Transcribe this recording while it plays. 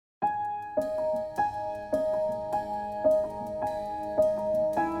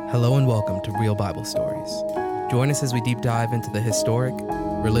Hello and welcome to Real Bible Stories. Join us as we deep dive into the historic,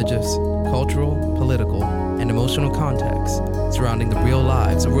 religious, cultural, political, and emotional context surrounding the real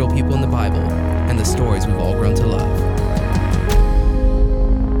lives of real people in the Bible and the stories we've all grown to love.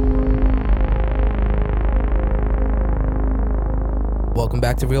 Welcome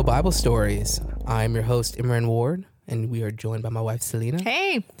back to Real Bible Stories. I'm your host, Imran Ward, and we are joined by my wife, Selena.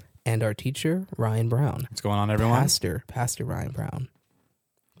 Hey. And our teacher, Ryan Brown. What's going on, everyone? Pastor Ryan Brown.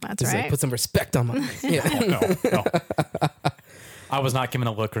 That's Just right. put some respect on my... Yeah. No. I was not giving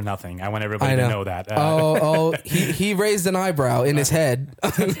a look or nothing. I want everybody to know that. He raised an eyebrow in his head.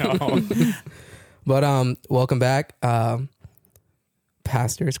 No. But welcome back.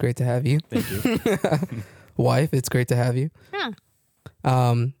 Pastor, it's great to have you. Thank you. Wife, it's great to have you. Yeah.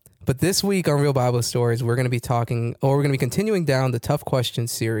 But this week on Real Bible Stories, we're going to be continuing down the Tough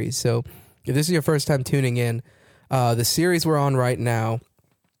Questions series. So if this is your first time tuning in, the series we're on right now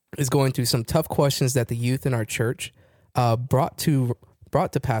is going through some tough questions that the youth in our church brought to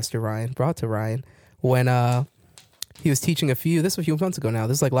Ryan when he was teaching this was a few months ago now.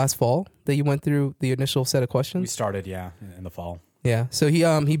 This is like last fall that you went through the initial set of questions. We started, in the fall. Yeah. So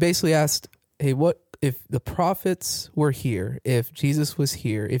he basically asked, hey, what if the prophets were here, if Jesus was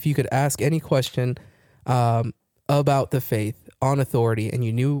here, if you could ask any question about the faith on authority and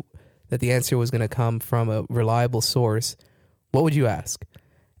you knew that the answer was going to come from a reliable source, what would you ask?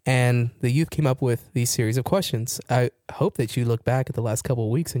 And the youth came up with these series of questions. I hope that you look back at the last couple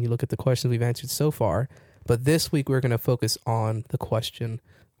of weeks and you look at the questions we've answered so far. But this week we're going to focus on the question,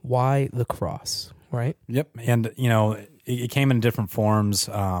 why the cross, right? Yep. And, it came in different forms.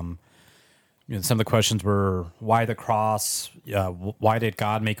 Some of the questions were, why the cross? Why did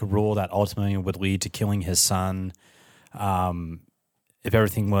God make a rule that ultimately would lead to killing his son? If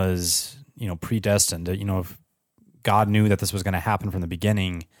everything was, predestined, if God knew that this was going to happen from the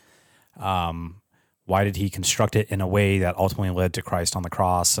beginning, why did he construct it in a way that ultimately led to Christ on the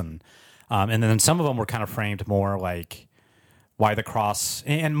cross? And then some of them were kind of framed more like, why the cross?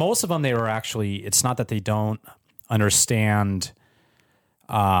 And most of them, they were actually, it's not that they don't understand,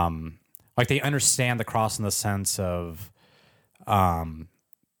 they understand the cross in the sense of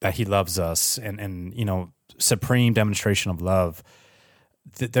that he loves us and supreme demonstration of love.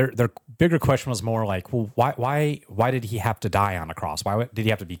 Their bigger question was more like, well, why did he have to die on a cross? Why did he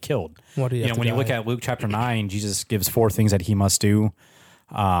have to be killed? When you look at Luke chapter 9, Jesus gives 4 things that he must do,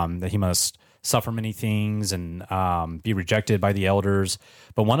 that he must suffer many things and be rejected by the elders.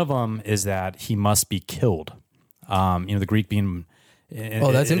 But one of them is that he must be killed. The Greek being...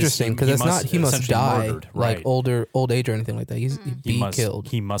 that's interesting because it's not he must die murdered, like right. old age or anything like that. He'd be killed.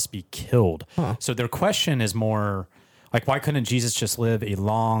 He must be killed. Huh. So their question is more like, why couldn't Jesus just live a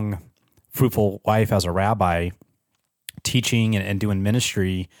long, fruitful life as a rabbi, teaching and doing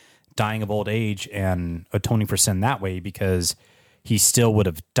ministry, dying of old age and atoning for sin that way? Because he still would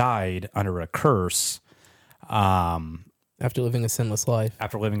have died under a curse. After living a sinless life.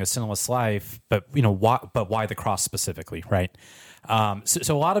 But why the cross specifically, right?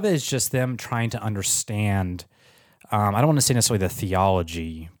 So a lot of it is just them trying to understand. I don't want to say necessarily the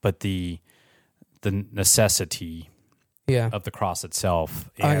theology, but the necessity of the cross itself.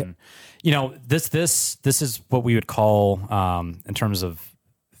 And this is what we would call in terms of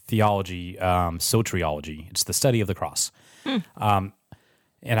theology, soteriology. It's the study of the cross.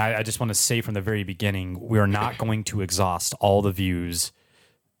 And I just want to say from the very beginning, we are not going to exhaust all the views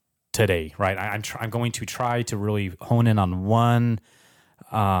today, right? I'm going to try to really hone in on one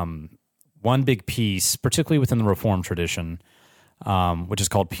big piece, particularly within the Reformed tradition, which is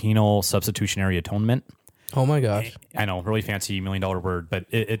called penal substitutionary atonement. Oh my gosh. I know, really fancy $1 million word, but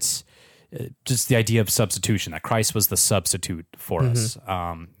it's just the idea of substitution, that Christ was the substitute for us.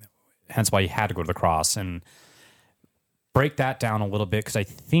 Hence why he had to go to the cross. And break that down a little bit, because I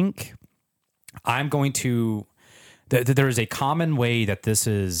think I'm going to... There is a common way that this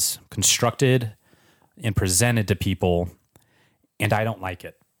is constructed and presented to people, and I don't like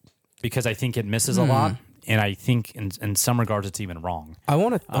it because I think it misses a lot, and I think in some regards it's even wrong. I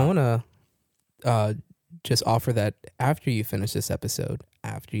want to just offer that after you finish this episode,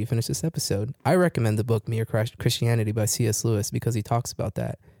 I recommend the book Mere Christianity by C.S. Lewis, because he talks about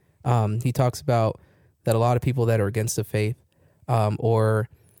that. He talks about that a lot of people that are against the faith or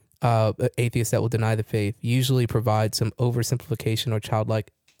atheists that will deny the faith usually provide some oversimplification or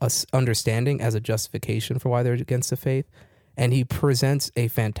childlike understanding as a justification for why they're against the faith. And he presents a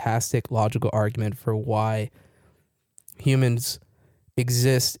fantastic logical argument for why humans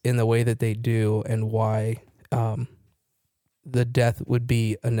exist in the way that they do and why the death would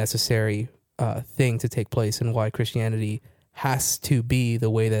be a necessary thing to take place, and why Christianity has to be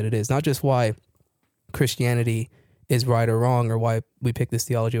the way that it is. Not just why Christianity is right or wrong or why we pick this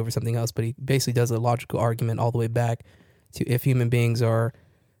theology over something else, but he basically does a logical argument all the way back to if human beings are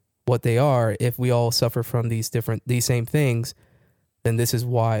what they are, if we all suffer from these same things, then this is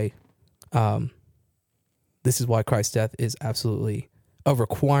why Christ's death is absolutely a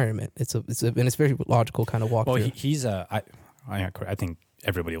requirement. It's very logical kind of walk. Well, I think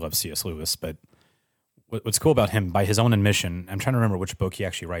everybody loves C.S. Lewis, but what's cool about him, by his own admission, I'm trying to remember which book he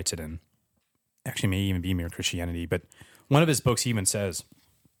actually writes it in. Actually, may even be Mere Christianity, but one of his books he even says,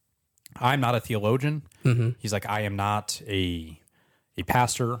 "I'm not a theologian." Mm-hmm. He's like, "I am not a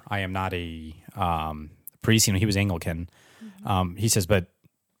pastor. I am not a priest." You know, he was Anglican. He says, "But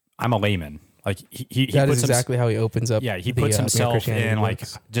I'm a layman." Like he that is exactly how he opens up. Yeah, he puts himself in like,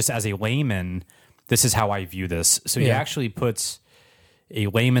 just as a layman, this is how I view this. So he actually puts a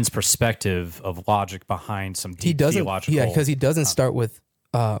layman's perspective of logic behind some deep theological. Yeah, because he doesn't start with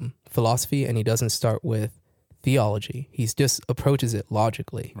philosophy and he doesn't start with theology. He just approaches it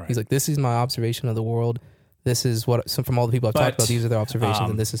logically. Right. He's like, this is my observation of the world. This is from all the people I've talked about, these are their observations,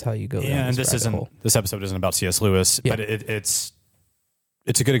 and this is how you go. Yeah, and this episode isn't about C.S. Lewis, but it's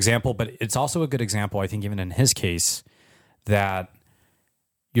a good example, but it's also a good example, I think, even in his case, that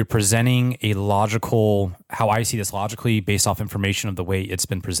you're presenting a logical, how I see this logically, based off information of the way it's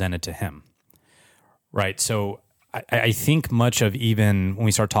been presented to him. Right? So I think much of, even when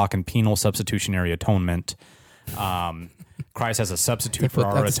we start talking penal substitutionary atonement, Christ has a substitute for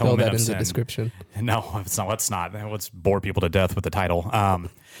our atonement of sin. Description. No, it's not. Let's not. Let's bore people to death with the title. No,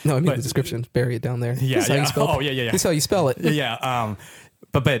 I mean the description. Bury it down there. Yeah. This is how you spell it. Yeah.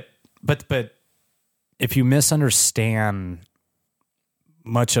 But if you misunderstand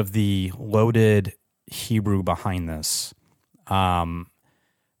much of the loaded Hebrew behind this, I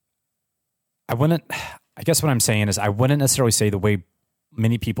guess what I'm saying is I wouldn't necessarily say the way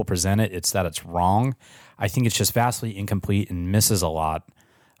many people present it, it's that it's wrong. I think it's just vastly incomplete and misses a lot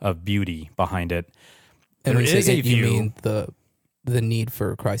of beauty behind it. And there is a view. You mean the need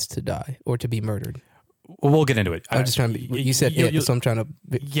for Christ to die or to be murdered? Well, we'll get into it. I'm just trying to. You said it, so I'm trying to.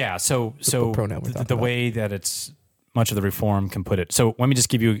 Yeah. So the way that it's much of the Reform can put it. So let me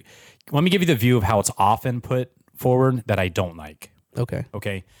give you the view of how it's often put forward that I don't like.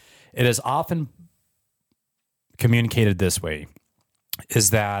 Okay. It is often communicated this way: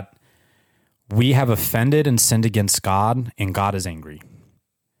 is that we have offended and sinned against God, and God is angry.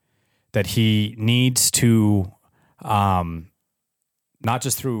 That He needs to, not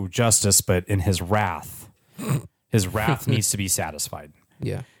just through justice, but in His wrath. His wrath needs to be satisfied.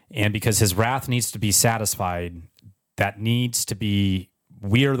 Yeah. And because His wrath needs to be satisfied,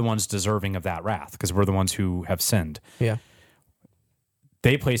 we are the ones deserving of that wrath because we're the ones who have sinned. Yeah.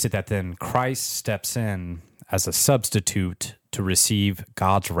 They place it that then Christ steps in as a substitute to receive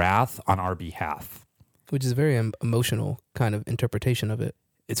God's wrath on our behalf. Which is a very emotional kind of interpretation of it.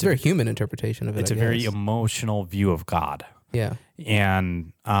 It's a very human interpretation of it. It's a very emotional view of God. Yeah.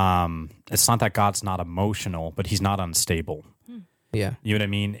 And it's not that God's not emotional, but He's not unstable. Yeah. You know what I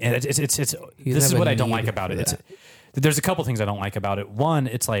mean? And this is what I don't like about it. There's a couple things I don't like about it. One,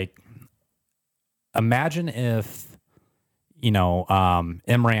 it's like, imagine if,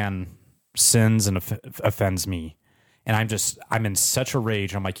 Imran sins and offends me. And I'm in such a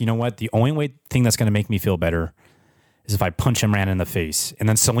rage. I'm like, you know what? The only thing that's going to make me feel better is if I punch Imran in the face. And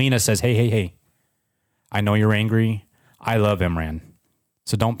then Selena says, hey, I know you're angry. I love Imran.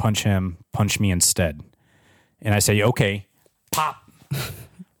 So don't punch him. Punch me instead. And I say, okay, pop,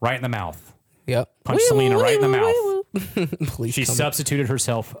 right in the mouth. Yep. Punch Selena right in the mouth. Please. She substituted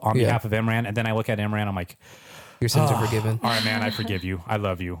herself on behalf of Imran. And then I look at Imran. I'm like, your sins are forgiven. All right, man, I forgive you. I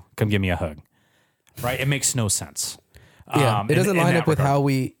love you. Come give me a hug. Right? It makes no sense. Yeah, it doesn't line up with how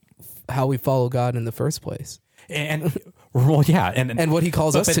we follow God in the first place. And well, yeah, and what He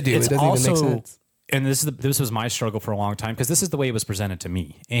calls us to do. It doesn't even make sense. And this was my struggle for a long time because this is the way it was presented to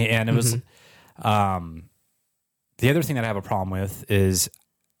me. And it was the other thing that I have a problem with is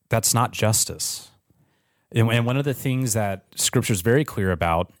that's not justice. And one of the things that Scripture is very clear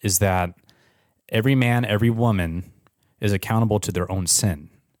about is that every man, every woman is accountable to their own sin.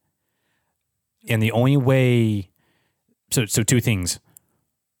 And the only way, so two things.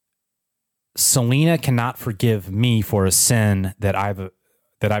 Selena cannot forgive me for a sin that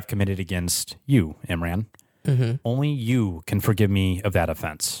I've committed against you, Imran. Mm-hmm. Only you can forgive me of that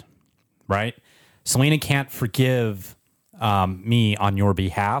offense, right? Selena can't forgive me on your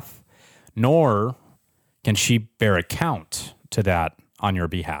behalf, nor can she bear account to that on your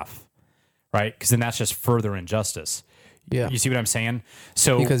behalf, right? Because then that's just further injustice. Yeah, you see what I'm saying?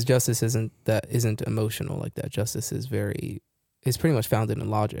 So because justice isn't emotional like that. Justice is very is pretty much founded in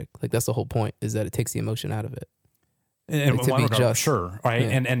logic. Like that's the whole point, is that it takes the emotion out of it. In Like, to one be regard, just. sure, right?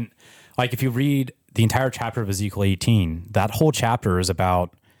 Yeah. And like if you read the entire chapter of Ezekiel 18, that whole chapter is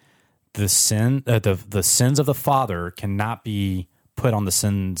about the sin, the sins of the father cannot be put on the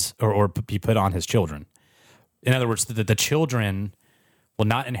sins or be put on his children. In other words, the children will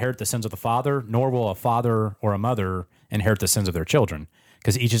not inherit the sins of the father, nor will a father or a mother inherit the sins of their children,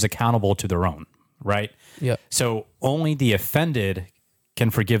 because each is accountable to their own, right? Yep. So only the offended can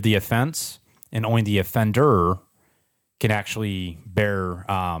forgive the offense, and only the offender can actually bear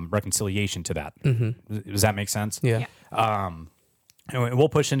reconciliation to that. Does that make sense? Yeah. And we'll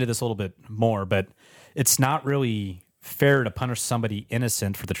push into this a little bit more, but it's not really fair to punish somebody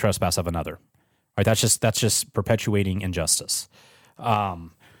innocent for the trespass of another. Right? That's just perpetuating injustice. Or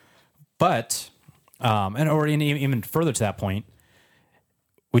even further to that point,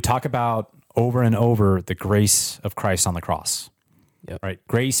 we talk about over and over the grace of Christ on the cross. Yep. Right?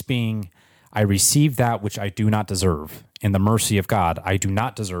 Grace being, I receive that which I do not deserve. In the mercy of God, I do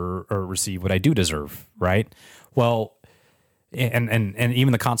not deserve or receive what I do deserve. Right? Well, and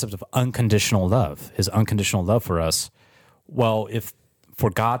even the concept of unconditional love, his unconditional love for us. Well, if for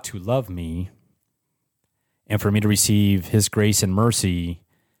God to love me and for me to receive his grace and mercy,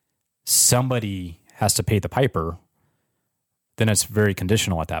 somebody has to pay the piper, then it's very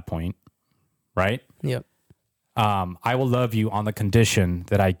conditional at that point, right? Yep. I will love you on the condition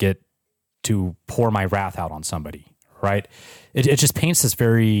that I get to pour my wrath out on somebody, right? It just paints this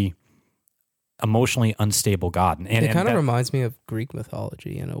very emotionally unstable God. And It kind of that- reminds me of Greek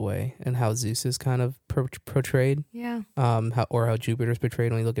mythology in a way, and how Zeus is kind of portrayed, Yeah. how Jupiter's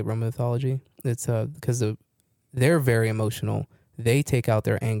portrayed when you look at Roman mythology. It's because they're very emotional. They take out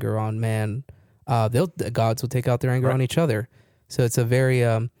their anger on man. The gods will take out their anger Right. on each other. So it's a very,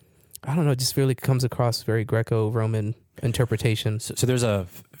 I don't know, it just really comes across very Greco-Roman interpretation. So there's a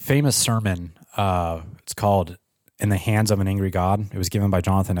famous sermon. It's called "In the Hands of an Angry God." It was given by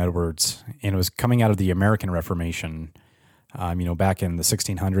Jonathan Edwards, and it was coming out of the American Reformation. Back in the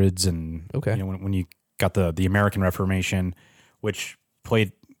 1600s, and Okay. when you got the American Reformation, which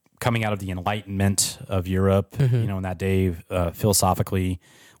played coming out of the Enlightenment of Europe, in that day, philosophically,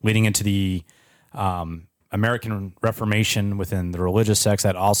 leading into the American Reformation within the religious sects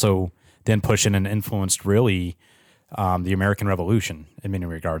that also then pushed in and influenced really the American Revolution in many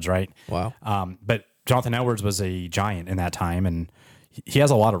regards, right? Wow. But Jonathan Edwards was a giant in that time, and he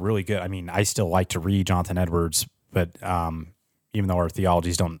has a lot of really good. I mean, I still like to read Jonathan Edwards, but even though our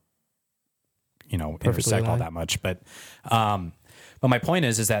theologies don't, intersect all align. that much, but my point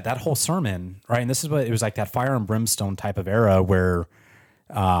is that whole sermon, right? And this is what it was like, that fire and brimstone type of era where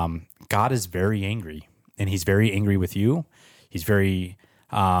God is very angry, and he's very angry with you. He's very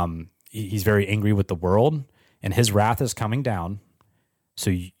angry with the world, and his wrath is coming down. So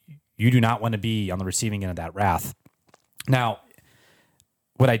you do not want to be on the receiving end of that wrath. Now,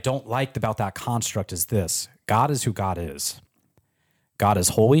 what I don't like about that construct is this: God is who God is. God is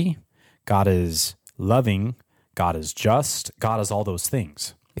holy. God is loving. God is just. God is all those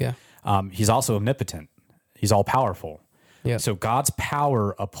things. Yeah. He's also omnipotent. He's all powerful. Yeah. So God's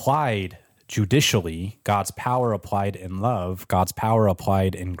power applied judicially, God's power applied in love, God's power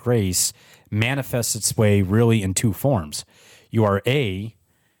applied in grace manifests its way really in two forms. You are it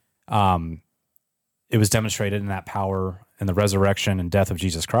was demonstrated in that power in the resurrection and death of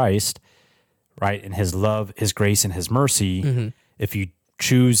Jesus Christ, right? In his love, his grace, and his mercy. If you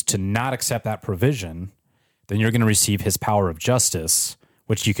choose to not accept that provision, then you're going to receive his power of justice,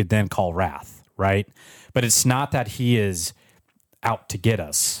 which you could then call wrath, right? But it's not that he is out to get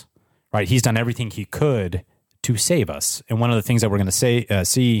us, right? He's done everything he could to save us. And one of the things that we're going to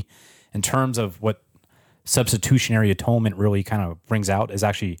see in terms of what substitutionary atonement really kind of brings out is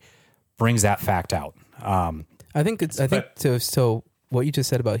actually brings that fact out. I think so what you just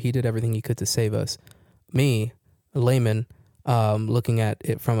said about he did everything he could to save us. Me, a layman, looking at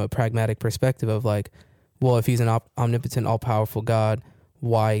it from a pragmatic perspective of like, well, if he's an omnipotent, all-powerful God,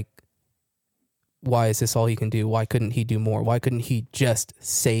 why is this all he can do? Why couldn't he do more? Why couldn't he just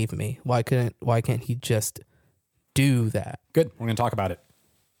save me? Why can't he just do that? Good. We're going to talk about it.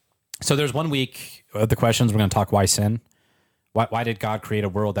 So there's 1 week of the questions. We're going to talk why sin. Why did God create a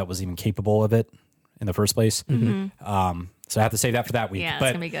world that was even capable of it in the first place? So I have to say that for that week. Yeah, it's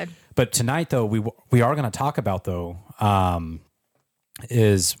going to be good. But tonight, though, we are going to talk about, though,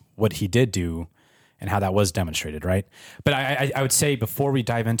 is what he did do and how that was demonstrated, right? But I would say before we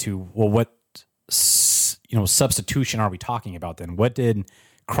dive into, well, what substitution are we talking about then? What did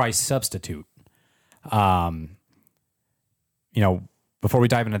Christ substitute? Before we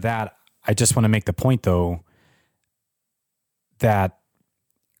dive into that, I just want to make the point, though, that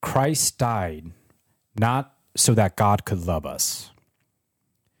Christ died not so that God could love us.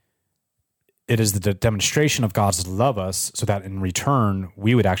 It is the demonstration of God's love us so that in return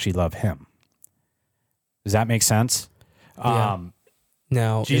we would actually love him. Does that make sense? Yeah.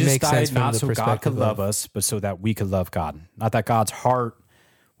 Now, Jesus it makes sense died from not the so God perspective could love of, us, but so that we could love God. Not that God's heart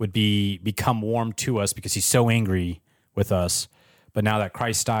would become warm to us because he's so angry with us. But now that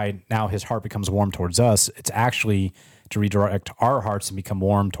Christ died, now his heart becomes warm towards us. It's actually to redirect our hearts and become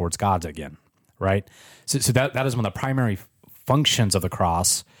warm towards God's again, right? So that is one of the primary functions of the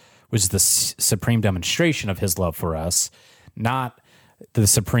cross, which is the supreme demonstration of his love for us, not the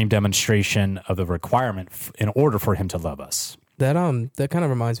supreme demonstration of the requirement in order for him to love us. that kind of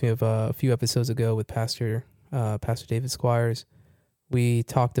reminds me of a few episodes ago with Pastor David Squires. We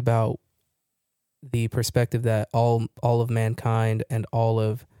talked about the perspective that all of mankind and all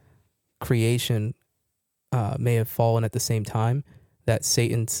of creation may have fallen at the same time, that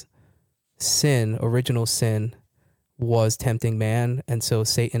Satan's original sin was tempting man, and so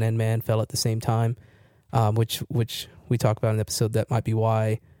Satan and man fell at the same time, which we talked about in an episode. That might be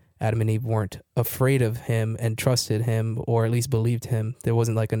why Adam and Eve weren't afraid of him and trusted him, or at least believed him. There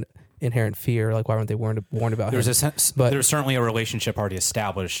wasn't like an inherent fear, like why weren't they warned about There's him? there's certainly a relationship already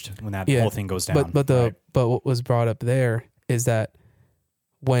established when that whole thing goes down. But what was brought up there is that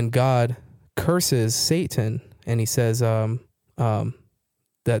when God curses Satan and he says that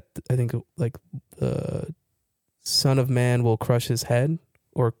I think like the Son of Man will crush his head,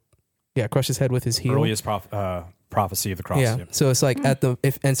 crush his head with his heel. Earliest prophecy of the cross. Yeah. Yep. So it's like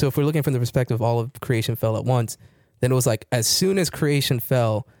if we're looking from the perspective of all of creation fell at once, then it was like as soon as creation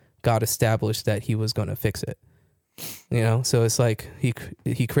fell, God established that he was going to fix it. So it's like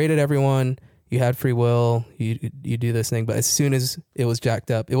he created everyone, you had free will, you do this thing, but as soon as it was jacked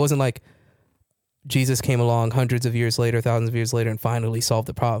up, it wasn't like Jesus came along hundreds of years later, thousands of years later, and finally solved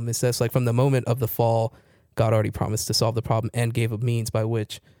the problem. It's just like from the moment of the fall, God already promised to solve the problem and gave a means by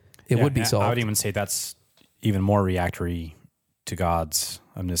which it would be solved. I would even say that's even more reactory to God's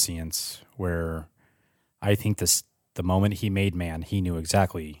omniscience, where I think the moment he made man, he knew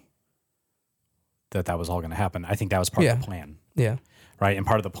exactly that was all going to happen. I think that was part of the plan. Yeah. Right. And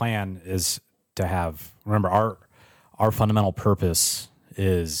part of the plan is to remember our fundamental purpose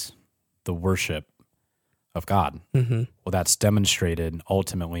is the worship of God. Mm-hmm. Well, that's demonstrated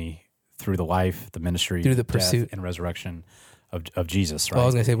ultimately through the life, the ministry, through the death, pursuit and resurrection of Jesus. Right. Well, I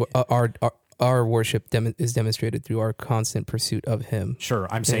was going to say our worship is demonstrated through our constant pursuit of him. Sure.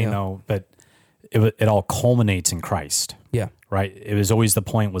 I'm saying though, but it all culminates in Christ. Yeah. Right. It was always the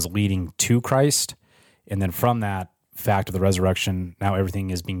point was leading to Christ. And then from that fact of the resurrection, now everything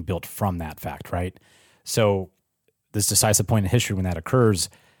is being built from that fact. Right. So this decisive point in history, when that occurs,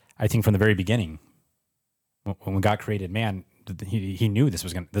 I think from the very beginning, when God created man, he knew this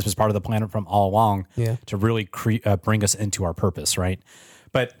was part of the plan from all along to really bring us into our purpose. Right.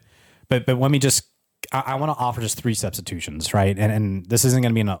 But let me I want to offer just 3 substitutions. Right. And this isn't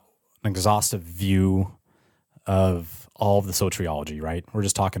going to be an exhaustive view of all of the soteriology, right? We're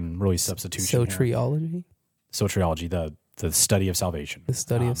just talking really substitution. Soteriology? Soteriology, the study of salvation. The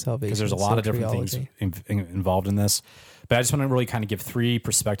study of salvation. Because there's a lot of different things involved in this. But I just want to really kind of give 3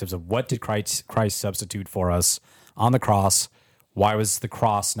 perspectives of what did Christ substitute for us on the cross? Why was the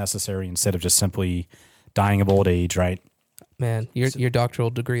cross necessary instead of just simply dying of old age, right? Man, your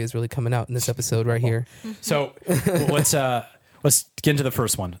doctoral degree is really coming out in this episode right here. So let's get into the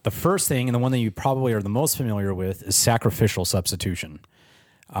first one. The first thing, and the one that you probably are the most familiar with, is sacrificial substitution.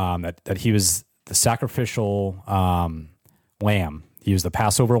 That he was the sacrificial lamb. He was the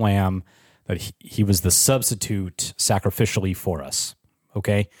Passover lamb. That he was the substitute sacrificially for us.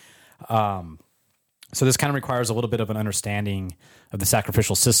 Okay? So this kind of requires a little bit of an understanding of the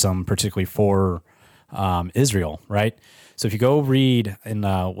sacrificial system, particularly for Israel, right? So if you go read in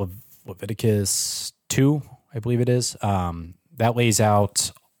Leviticus 2, I believe it is, that lays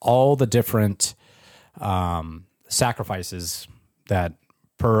out all the different sacrifices that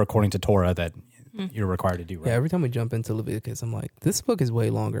according to Torah that you're required to do. Right? Yeah, every time we jump into Leviticus, I'm like, this book is way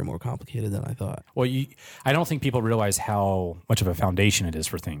longer and more complicated than I thought. Well, I don't think people realize how much of a foundation it is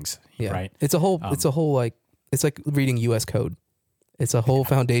for things. Yeah, right. It's a whole like it's like reading U.S. code. It's a whole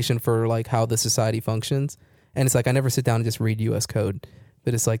foundation for like how the society functions, and it's like I never sit down and just read U.S. code,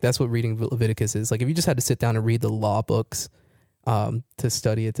 but it's like that's what reading Leviticus is. Like if you just had to sit down and read the law books to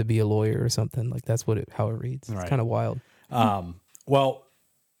study it to be a lawyer or something, like that's how it reads. It's kind of wild. Well,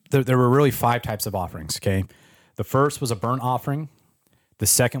 there were really 5 types of offerings. Okay, the first was a burnt offering. The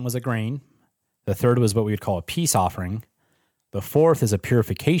second was a grain. The third was what we would call a peace offering. The fourth is a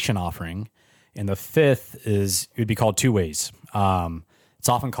purification offering, And the fifth it would be called two ways. It's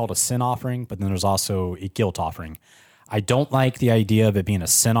often called a sin offering, but then there's also a guilt offering. I don't like the idea of it being a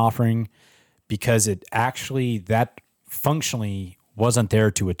sin offering because that functionally wasn't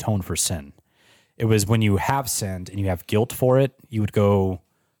there to atone for sin. It was when you have sinned and you have guilt for it, you would go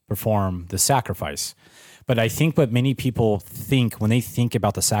perform the sacrifice. But I think what many people think when they think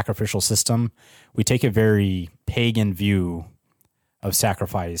about the sacrificial system, we take a very pagan view of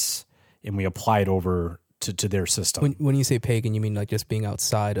sacrifice and we apply it over to their system. When you say pagan, you mean like just being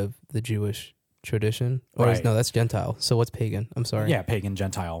outside of the Jewish tradition? Or Right. No, that's Gentile. So what's pagan? I'm sorry. Yeah, pagan,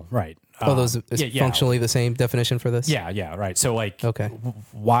 Gentile, right. Those is functionally the same definition for this? Yeah, right. So like, Okay.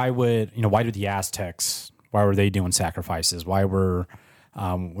 why did the Aztecs, why were they doing sacrifices? Why were,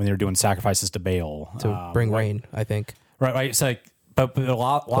 when they were doing sacrifices to Baal? To bring rain, I think. Right. It's like, but a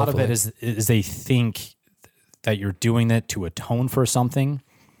lot of it is they think that you're doing it to atone for something,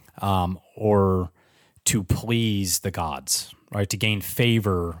 or to please the gods, right? To gain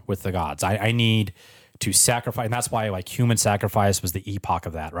favor with the gods. I need to sacrifice, and that's why like human sacrifice was the epoch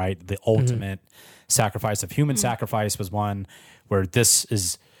of that, right? The ultimate sacrifice of human sacrifice was one where this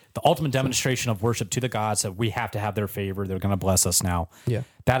is the ultimate demonstration of worship to the gods, that we have to have their favor. They're going to bless us now. Yeah.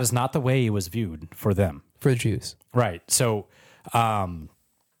 That is not the way it was viewed for them. For the Jews. Right. So, burnt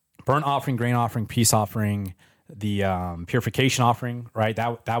offering, grain offering, peace offering, the purification offering, right?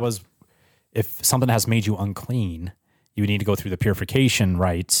 That was, if something has made you unclean, you need to go through the purification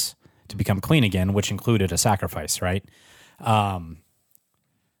rites to become clean again, which included a sacrifice, right? And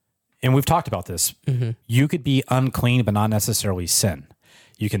we've talked about this. Mm-hmm. You could be unclean, but not necessarily sin.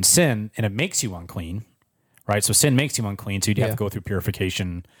 You can sin, and it makes you unclean, right? So sin makes you unclean, so you'd have to go through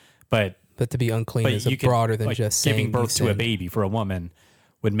purification. But to be unclean is broader than like, just saying giving birth to a sinned. baby for a woman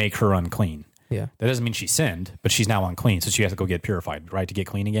would make her unclean. Yeah. That doesn't mean she sinned, but she's now unclean, so she has to go get purified, right, to get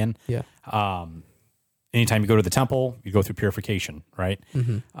clean again. Yeah. Anytime you go to the temple, you go through purification, right?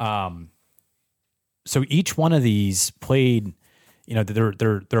 Mm-hmm. So each one of these played,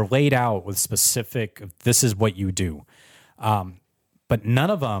 they're laid out with specific. This is what you do, but none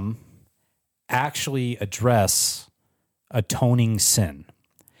of them actually address atoning sin.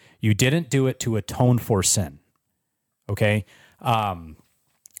 You didn't do it to atone for sin. Okay.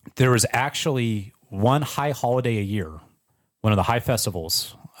 There was actually one high holiday a year, one of the high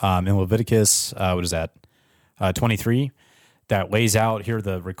festivals in Leviticus, 23, that lays out here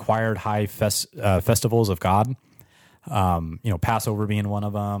the required high festivals of God. Passover being one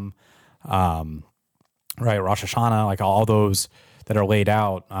of them, right? Rosh Hashanah, like all those that are laid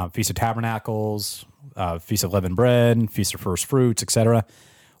out, Feast of Tabernacles, Feast of Leavened Bread, Feast of First Fruits, etc.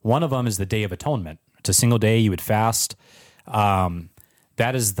 One of them is the Day of Atonement. It's a single day you would fast.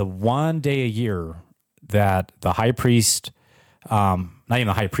 That is the one day a year that the high priest, not even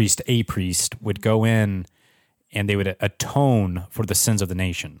the high priest, a priest would go in and they would atone for the sins of the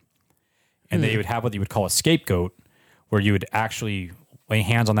nation. And they would have what you would call a scapegoat, where you would actually lay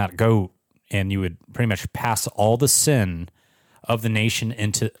hands on that goat and you would pretty much pass all the sin of the nation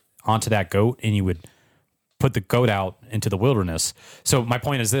onto that goat, and you would put the goat out into the wilderness. So my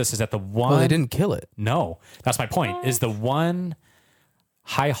point is this, is that the one... Well, they didn't kill it. No, that's my point, is the one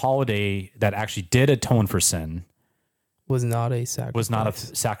high holiday that actually did atone for sin Was not a sacrifice. was not a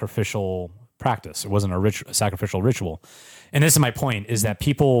sacrificial practice. It wasn't a sacrificial ritual. And this is my point, is that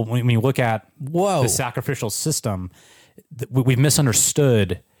people, when you look at Whoa. the sacrificial system, we've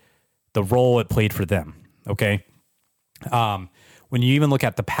misunderstood the role it played for them. Okay. When you even look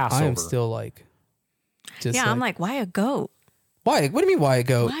at the Passover, I am still like, I'm like, why a goat? why? What do you mean, why a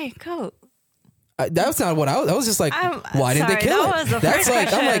goat? Why a goat? That's not what I was just like, why didn't sorry, they kill that it? was the That's first like,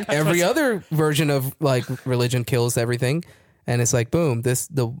 I'm question. like, every other version of like religion kills everything. And it's like, boom,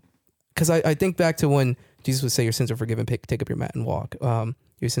 because I think back to when Jesus would say, your sins are forgiven, take up your mat and walk.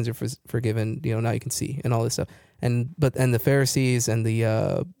 Your sins are forgiven, now you can see, and all this stuff. And the Pharisees and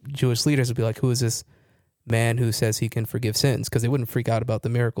the Jewish leaders would be like, who is this man who says he can forgive sins? Because they wouldn't freak out about the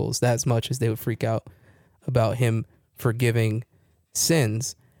miracles that as much as they would freak out about him forgiving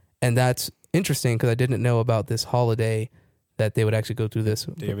sins. And that's interesting, because I didn't know about this holiday that they would actually go through this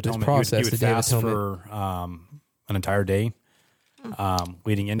process. You would the Day of fast Atonement. for an entire day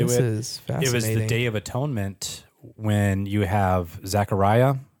leading into This it. is It was fascinating. the Day of Atonement when you have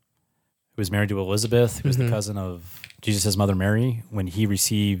Zechariah, who was married to Elizabeth, who was the cousin of Jesus' mother Mary, when he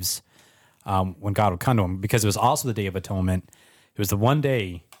receives, when God would come to him, because it was also the Day of Atonement. It was the one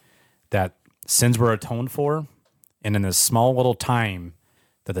day that sins were atoned for, and in this small little time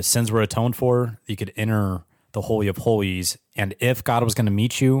that the sins were atoned for, you could enter the Holy of Holies, and if God was going to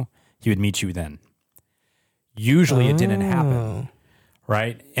meet you, he would meet you then. Usually it didn't happen,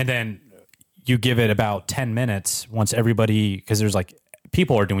 right? And then you give it about 10 minutes once everybody, because there's like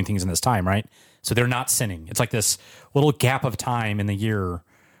people are doing things in this time, right? So they're not sinning. It's like this little gap of time in the year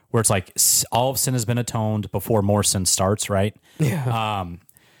where it's like all of sin has been atoned before more sin starts, right? Yeah.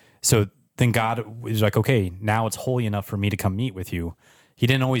 So then God was like, okay, now it's holy enough for me to come meet with you. He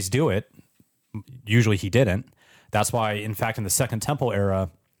didn't always do it. Usually he didn't. That's why, in fact, in the Second Temple era,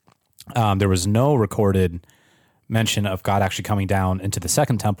 there was no recorded mention of God actually coming down into the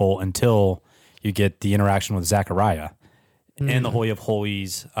Second Temple until you get the interaction with Zechariah in the Holy of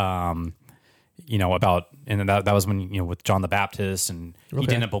Holies. And then that was when, with John the Baptist, and he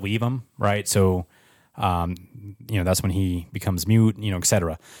didn't believe him, right? So, that's when he becomes mute, et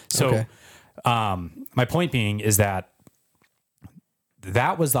cetera. So, my point being is that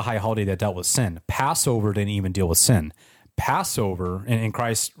was the high holiday that dealt with sin. Passover didn't even deal with sin. Passover, and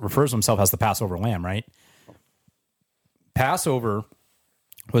Christ refers to himself as the Passover lamb, right? Passover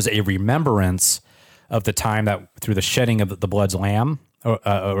was a remembrance of the time that through the shedding of the blood's lamb,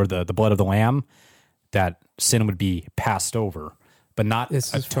 or the blood of the lamb, that sin would be passed over, but not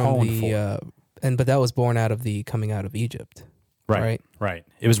this is atoned from for. But that was born out of the coming out of Egypt. Right.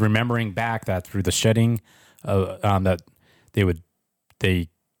 It was remembering back that through the shedding of that they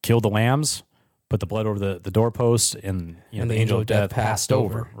killed the lambs, put the blood over the doorpost, and the angel of death passed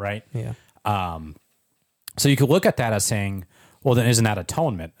over. Right. Yeah. So you could look at that as saying, well, then isn't that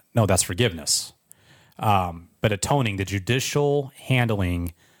atonement? No, that's forgiveness. But atoning, the judicial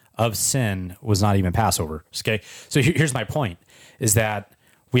handling of sin, was not even Passover. Okay. So here's my point: is that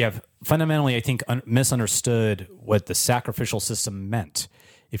we have fundamentally, I think, misunderstood what the sacrificial system meant.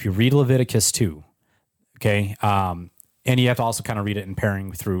 If you read Leviticus 2, okay, and you have to also kind of read it in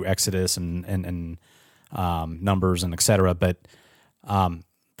pairing through Exodus and Numbers and et cetera. But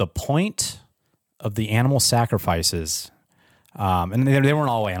the point of the animal sacrifices, and they weren't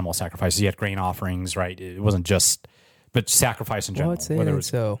all animal sacrifices. You had grain offerings, right? It wasn't just, but sacrifice in general.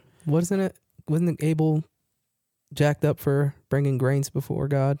 Wasn't it Abel jacked up for bringing grains before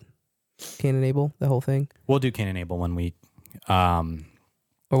God? Cain and Abel, the whole thing? We'll do Cain and Abel when we... or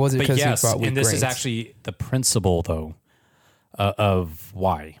was it because he brought wheat and this grains? is actually the principle, though, of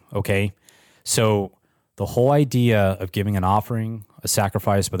why, okay? So the whole idea of giving an offering, a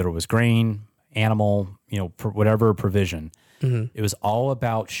sacrifice, whether it was grain, animal, whatever provision, it was all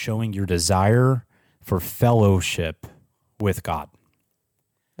about showing your desire for fellowship with God.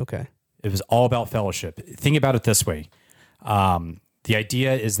 Okay. It was all about fellowship. Think about it this way. The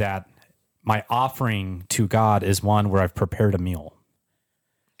idea is that my offering to God is one where I've prepared a meal.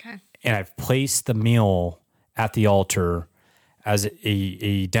 Okay. And I've placed the meal at the altar as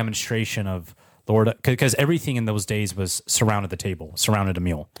a demonstration of, Lord, because everything in those days was surrounded a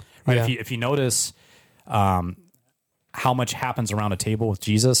meal. Right? Yeah. If you notice how much happens around a table with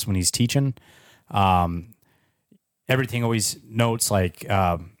Jesus when he's teaching, everything always notes like,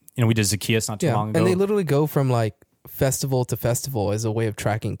 we did Zacchaeus not too long ago. And they literally go from like festival to festival as a way of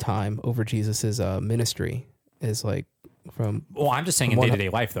tracking time over Jesus's ministry. Is like from... Well, I'm just saying in day-to-day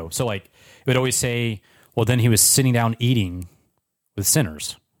life, though. So like, it would always say, well, then he was sitting down eating with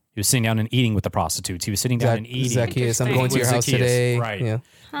sinners. He was sitting down and eating with the prostitutes. He was sitting down and eating. Zacchaeus, I'm going to your house today. Right. Yeah.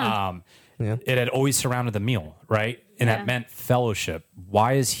 It had always surrounded the meal, right? And that meant fellowship.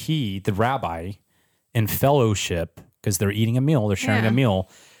 Why is he, the rabbi, in fellowship? Because they're eating a meal. They're sharing a meal.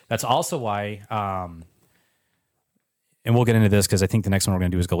 That's also why, and we'll get into this because I think the next one we're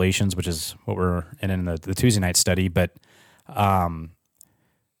going to do is Galatians, which is what we're in the Tuesday night study. But the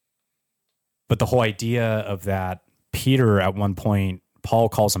whole idea of that, Peter at one point, Paul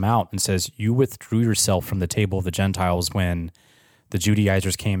calls him out and says, you withdrew yourself from the table of the Gentiles when the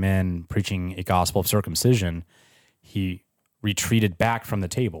Judaizers came in preaching a gospel of circumcision. He retreated back from the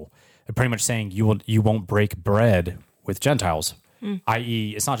table. They're pretty much saying you won't break bread with Gentiles,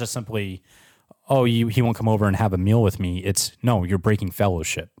 i.e., it's not just simply, he won't come over and have a meal with me. It's, no, you're breaking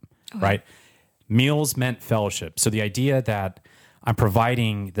fellowship, right? Meals meant fellowship. So the idea that I'm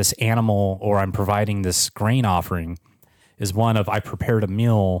providing this animal or I'm providing this grain offering is one of, I prepared a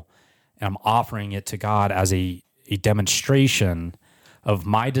meal and I'm offering it to God as a demonstration of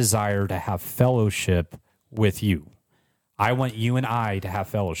my desire to have fellowship with you. I want you and I to have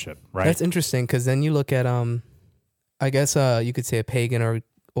fellowship, right? That's interesting because then you look at, I guess you could say a pagan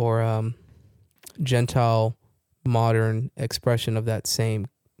or Gentile modern expression of that same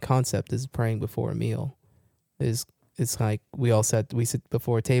concept is praying before a meal. It's like we sit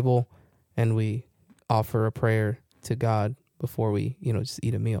before a table and we offer a prayer to God before we just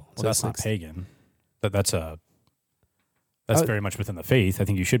eat a meal. Well, so that's not pagan. That's very much within the faith. I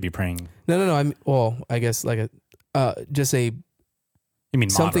think you should be praying. No. I guess like just a You mean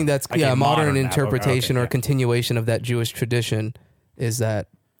something modern. that's modern now. interpretation Okay, or continuation of that Jewish tradition is that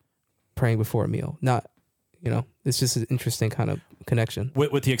praying before a meal. Not, it's just an interesting kind of connection.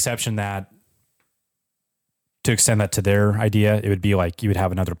 With the exception that, to extend that to their idea, it would be like you would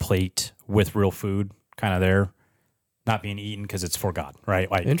have another plate with real food kind of there, not being eaten because it's for God, right?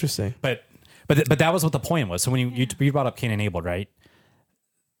 Like, interesting. But that was what the point was. So when you brought up Cain and Abel, right?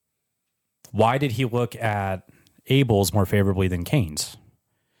 Why did he look at Abel's more favorably than Cain's?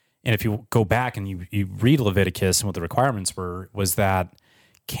 And if you go back and you read Leviticus and what the requirements was that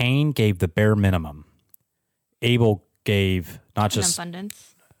Cain gave the bare minimum. Abel gave not just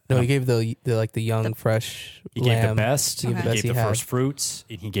abundance. No, he gave the young, fresh he lamb. gave the best. He He gave the first fruits.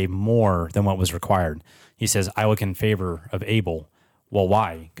 And he gave more than what was required. He says, I look in favor of Abel. Well,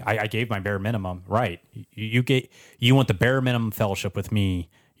 why? I gave my bare minimum. Right. You want the bare minimum fellowship with me.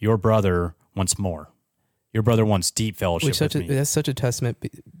 Your brother wants more. Your brother wants deep fellowship with me. That's such a testament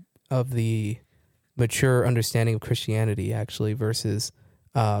of the mature understanding of Christianity, actually, versus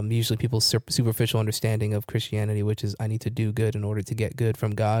usually people's superficial understanding of Christianity, which is I need to do good in order to get good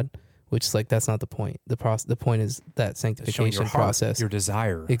from God, which is like that's not the point. The point is that sanctification process. Your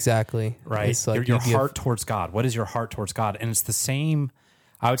desire. Exactly. Right. It's like your heart towards God. What is your heart towards God? And it's the same,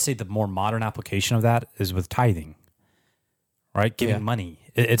 I would say the more modern application of that is with tithing, right? Giving money.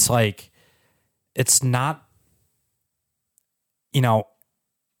 It's like, it's not,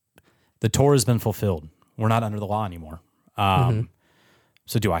 the Torah has been fulfilled. We're not under the law anymore.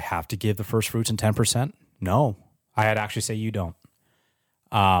 So do I have to give the first fruits and 10%? No. I'd actually say you don't.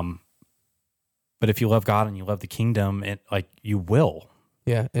 But if you love God and you love the kingdom, you will.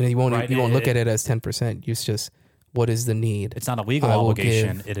 Yeah, and you won't look at it as 10%. It's just, what is the need? It's not a legal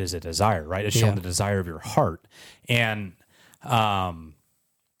obligation. It is a desire, right? It's showing the desire of your heart. And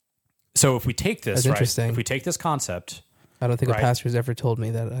so if we take this, if we take this concept, I don't think a pastor's ever told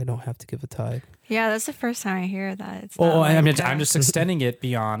me that I don't have to give a tithe. Yeah, that's the first time I hear that. I'm just extending it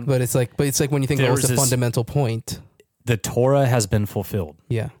beyond. But it's like when you think what's the fundamental point? The Torah has been fulfilled.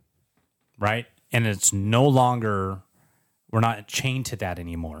 Yeah. Right? And it's no longer, we're not chained to that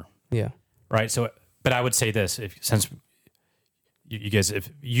anymore. Yeah. Right? So, but I would say this, since you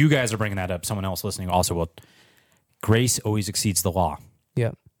guys are bringing that up, someone else listening also will, grace always exceeds the law.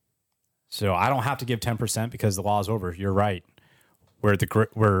 Yeah. So I don't have to give 10% because the law is over. You're right. Where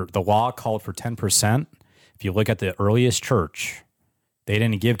the law called for 10%, if you look at the earliest church, they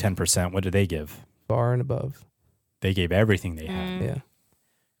didn't give 10%. What did they give? Far and above. They gave everything they had. Yeah.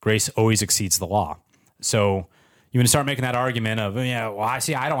 Grace always exceeds the law. So you want to start making that argument of, I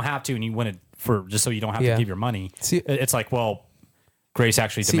don't have to, and you win it for just so you don't have to give your money. It's like, well, grace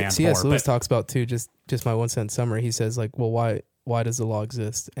actually demands more. C.S. Lewis talks about too, just my 1 cent summary. He says like, well, why does the law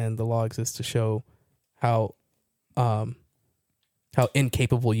exist? And the law exists to show how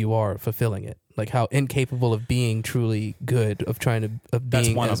incapable you are of fulfilling it. Like how incapable of being truly good, of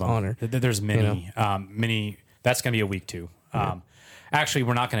being as honor. There's many, many. That's going to be a week too. Actually,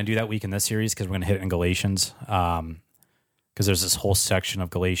 we're not going to do that week in this series because we're going to hit it in Galatians. Because there's this whole section of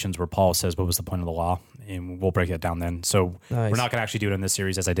Galatians where Paul says, what was the point of the law? And we'll break it down then. So we're not going to actually do it in this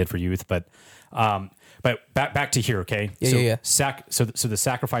series as I did for youth. But back to here, okay? So the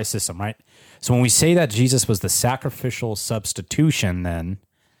sacrifice system, right? So when we say that Jesus was the sacrificial substitution, then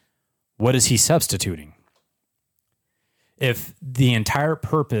what is he substituting? If the entire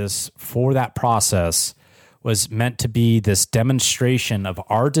purpose for that process was meant to be this demonstration of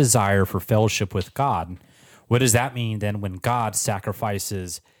our desire for fellowship with God, what does that mean then when God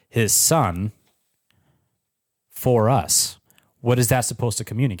sacrifices his son for us? What is that supposed to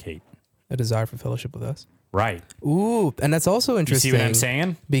communicate? A desire for fellowship with us. Right. Ooh, and that's also interesting. You see what I'm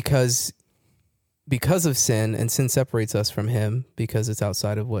saying? Because of sin, and sin separates us from him because it's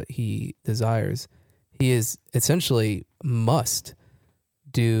outside of what he desires. He is essentially must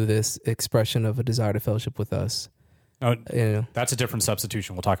do this expression of a desire to fellowship with us. Oh, that's a different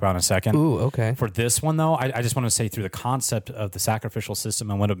substitution we'll talk about in a second. Ooh, okay. For this one, though, I just want to say through the concept of the sacrificial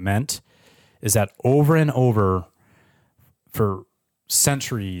system and what it meant is that over and over for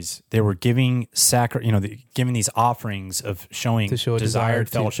centuries, they were giving giving these offerings of showing desired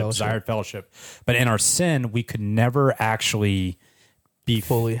fellowship. But in our sin, we could never actually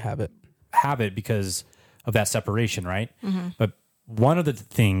fully have it because of that separation, right? Mm-hmm. But one of the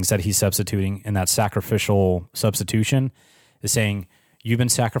things that he's substituting in that sacrificial substitution is saying, you've been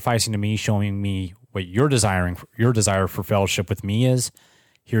sacrificing to me, showing me what your desire for fellowship with me is.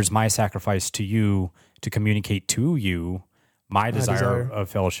 Here's my sacrifice to you to communicate to you my desire of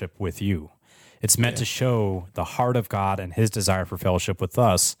fellowship with you. It's meant to show the heart of God and his desire for fellowship with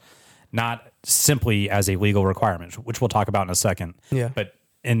us, not simply as a legal requirement, which we'll talk about in a second. Yeah. But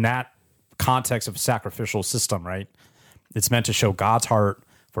in that context of sacrificial system, right? It's meant to show God's heart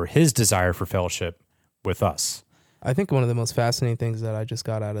for his desire for fellowship with us. I think one of the most fascinating things that I just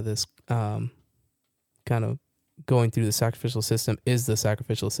got out of this kind of going through the sacrificial system is the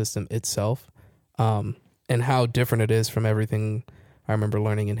sacrificial system itself, and how different it is from everything I remember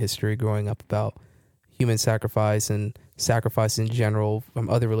learning in history growing up about human sacrifice and sacrifice in general from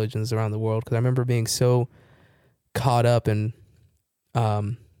other religions around the world. Because I remember being so caught up in,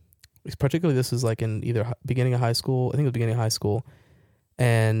 particularly this was like in either beginning of high school, I think it was beginning of high school,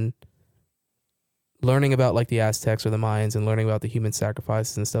 and learning about like the Aztecs or the Mayans and learning about the human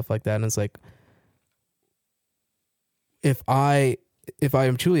sacrifices and stuff like that. And it's like, if I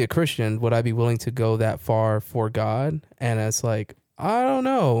am truly a Christian, would I be willing to go that far for God? And it's like, I don't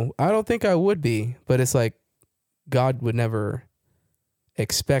know. I don't think I would be, but it's like God would never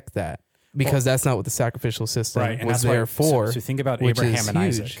expect that, because that's not what the sacrificial system Right, and was that's there why, for. So think about which Abraham is and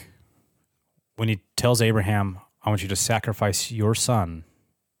huge. Isaac. When he tells Abraham, I want you to sacrifice your son,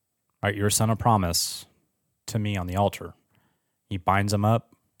 right, your son of promise, to me on the altar. He binds him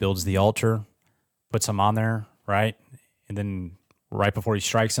up, builds the altar, puts him on there, right? And then right before he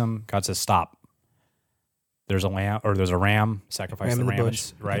strikes him, God says, stop. There's a lamb, or there's a ram, sacrifice Ram the in the ram,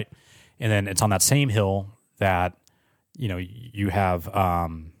 bush. right? And then it's on that same hill that, you know, you have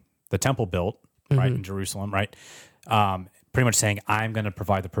the temple built, right, in Jerusalem, right? Pretty much saying, I'm going to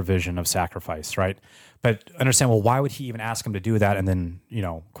provide the provision of sacrifice, right? But understand, well, why would he even ask him to do that and then, you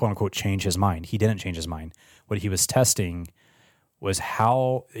know, quote unquote, change his mind? He didn't change his mind. What he was testing was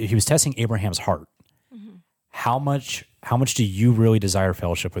he was testing Abraham's heart. How much do you really desire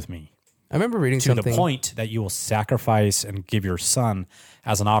fellowship with me? I remember reading To something. the point that you will sacrifice and give your son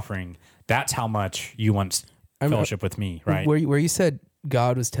as an offering. That's how much you want fellowship with me, right? Where you said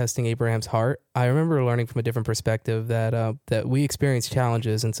God was testing Abraham's heart, I remember learning from a different perspective that that we experience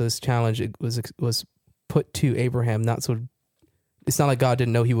challenges, and so this challenge was put to Abraham. It's not like God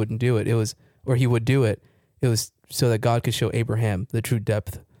didn't know he wouldn't do it. It was, or he would do it. It was so that God could show Abraham the true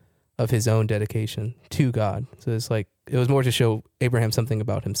depth of his own dedication to God. So it's like, it was more to show Abraham something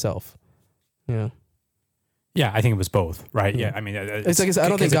about himself. Yeah. Yeah, I think it was both, right? Yeah, I mean, It's like, I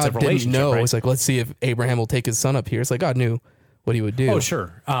don't think God didn't know. Right? It's like, let's see if Abraham will take his son up here. It's like God knew what he would do. Oh,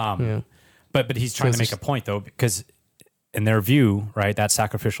 sure. Yeah. But he's trying to make a point, though, because in their view, right, that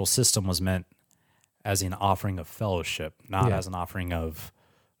sacrificial system was meant as an offering of fellowship, not as an offering of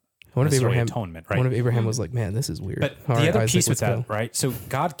atonement, right? One of Abraham was like, man, this is weird. But All the right, other Isaac, piece with let's that, go. right? So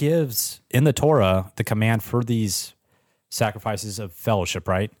God gives in the Torah the command for these sacrifices of fellowship,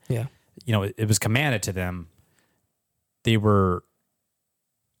 right? Yeah. You know, it was commanded to them. They were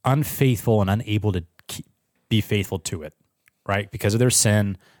unfaithful and unable to be faithful to it, right? Because of their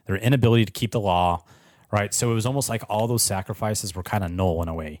sin, their inability to keep the law, right? So it was almost like all those sacrifices were kind of null in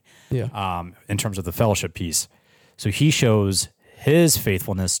a way, in terms of the fellowship piece. So he shows his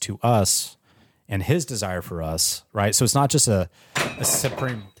faithfulness to us and his desire for us, right? So it's not just a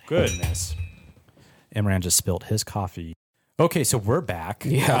supreme goodness. Imran just spilled his coffee. Okay, so we're back.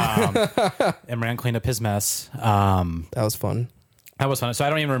 Yeah. Imran cleaned up his mess. That was fun. That was fun. So I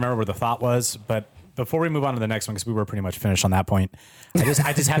don't even remember where the thought was, but before we move on to the next one, because we were pretty much finished on that point, I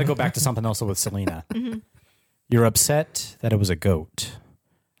just had to go back to something else with Selena. You're upset that it was a goat.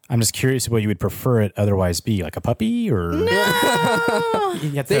 I'm just curious what you would prefer it otherwise be, like a puppy or No. They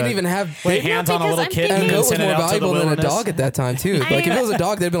didn't even have lay hands on a because little I'm kitten and a thinking- goat and was send more it out to the valuable than a wilderness. dog at that time too. Like if it was a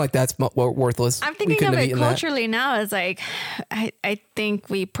dog, they'd been like, "That's worthless." I'm We thinking couldn't of have it eaten that. culturally now as like, I think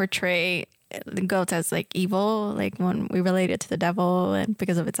we portray the goats as like evil, like when we relate it to the devil and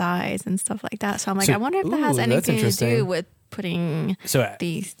because of its eyes and stuff like that. So I'm like, So- I wonder if that Ooh, has that's anything to interesting. do with putting So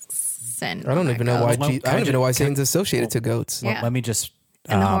the sin. I don't on even that know why. goat. Well, I don't even know why Satan's associated to goats. Yeah. Let me just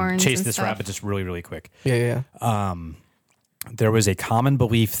And the horns chase and this stuff. rabbit just really, really quick. Yeah. There was a common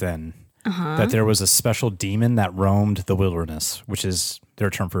belief then that there was a special demon that roamed the wilderness, which is their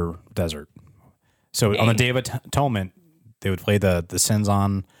term for desert. So on the Day of Atonement, they would lay the sins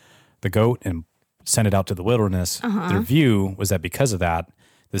on the goat and send it out to the wilderness. Their view was that because of that,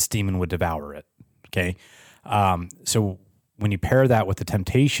 this demon would devour it. Okay. So when you pair that with the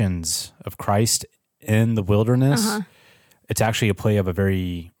temptations of Christ in the wilderness, it's actually a play of a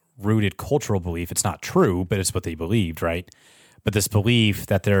very rooted cultural belief. It's not true, but it's what they believed, right? But this belief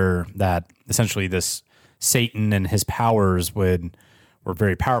that that essentially this Satan and his powers were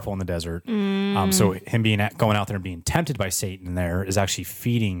very powerful in the desert. So him going out there and being tempted by Satan there is actually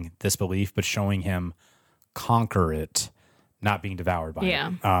feeding this belief, but showing him conquer it, not being devoured by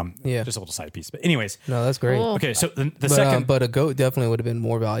Yeah. it. Yeah. Just a little side piece. But anyways, No, that's great. Cool. okay, so the But, second... but a goat definitely would have been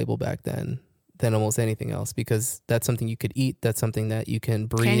more valuable back then than almost anything else because that's something you could eat. That's something that you can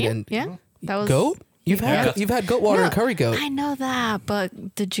breed. Can you? And Yeah. That was goat. You've had goat water No, and curry goat. I know that, but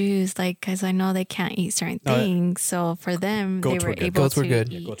the Jews, like, because I know they can't eat certain things, so for them, they Goats were were good. able Goats to were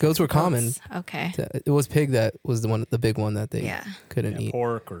good. eat Goats were common. goats. Okay. It was pig that was the big one that they Yeah. couldn't eat.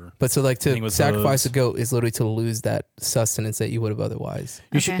 pork or... But so like Thing to with sacrifice hooves. a goat is literally to lose that sustenance that you would have otherwise.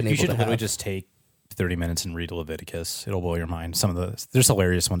 You Okay. should, been you able should to literally have. just take 30 minutes and read Leviticus. It'll blow your mind. There's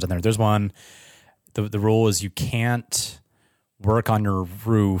hilarious ones in there. There's one, the rule is you can't work on your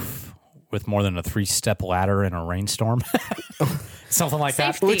roof with more than a 3-step ladder in a rainstorm. Something like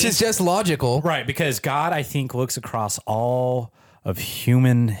Safety. that. Which is just logical. Right, because God, I think, looks across all of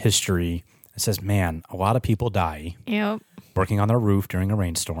human history and says, man, a lot of people die Yep. working on their roof during a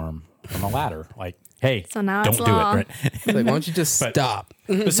rainstorm on a ladder. Like, hey, So now don't it's do law. it. Right? It's like, why don't you just stop?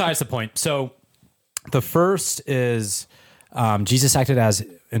 Besides the point. So the first is Jesus acted as,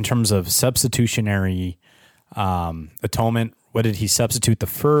 in terms of substitutionary atonement. What did he substitute? The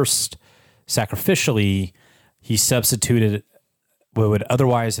first, sacrificially, he substituted what would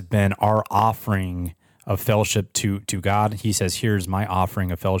otherwise have been our offering of fellowship to God. He says, here's my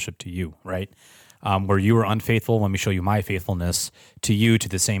offering of fellowship to you, right? Where you were unfaithful, let me show you my faithfulness to you to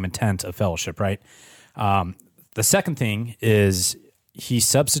the same intent of fellowship, right? The second thing is he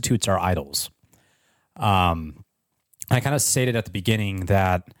substitutes our idols. I kind of stated at the beginning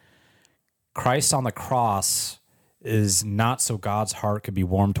that Christ on the cross is not so God's heart could be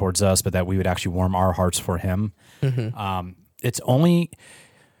warm towards us, but that we would actually warm our hearts for him. It's only,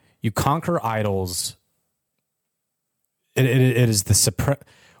 you conquer idols. It is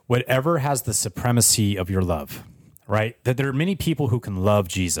whatever has the supremacy of your love, right? That there are many people who can love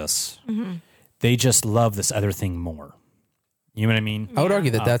Jesus. They just love this other thing more. You know what I mean? I would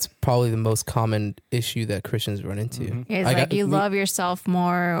argue that that's probably the most common issue that Christians run into. It's like you love yourself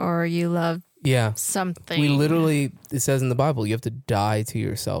more or you love Yeah. something. We literally, it says in the Bible, you have to die to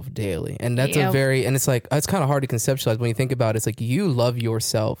yourself daily. And that's Yeah. and it's like, it's kind of hard to conceptualize when you think about it. It's like you love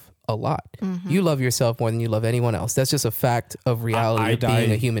yourself a lot. You love yourself more than you love anyone else. That's just a fact of reality of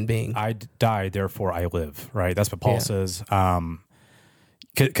being a human being. I die, therefore I live, right? That's what Paul Yeah. says.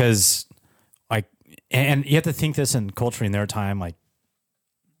 Because, like, and you have to think this in culture in their time, like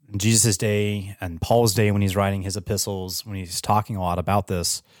in Jesus' day and Paul's day when he's writing his epistles, when he's talking a lot about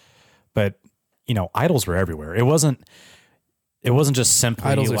this. But, you know, idols were everywhere. It wasn't just simply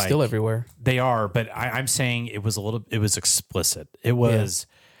Idols are like, still everywhere. They are, but I'm saying it was explicit. It was,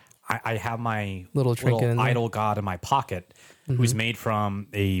 I have my Little trinket in there. idol god in my pocket who's made from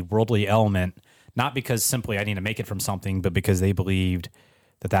a worldly element, not because simply I need to make it from something, but because they believed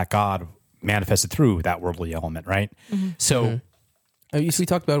that God manifested through that worldly element, right? So We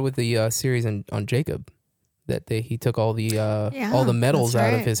talked about it with the series on Jacob, that he took all the metals that's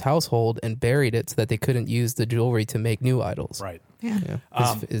out of right. his household and buried it so that they couldn't use the jewelry to make new idols. right. Yeah.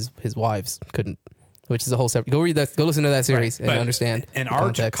 Yeah. His wives couldn't, which is a whole separate. Go read that. Go listen to that series and But understand. In the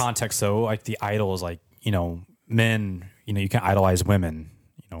our context, though, like the idol is like, you know, men, you know, you can idolize women,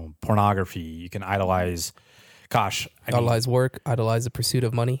 you know, pornography, you can idolize, gosh, I mean, idolize work, idolize the pursuit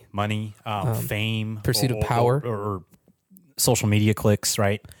of money. money, fame, pursuit of power. or social media clicks,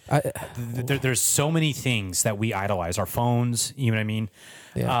 right? I, There's so many things that we idolize. Our phones, you know what I mean?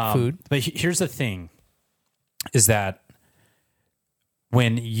 yeah, food. But here's the thing, is that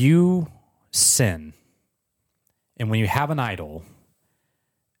when you sin and when you have an idol,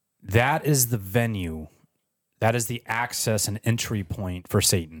 that is the venue, that is the access and entry point for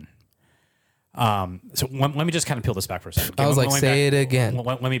Satan. So let me just kind of peel this back for a second. I was Let like, me say back- it again.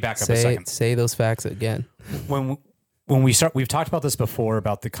 Let me back up a second. Say those facts again. When we've talked about this before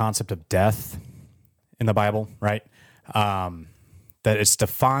about the concept of death in the Bible, right? That it's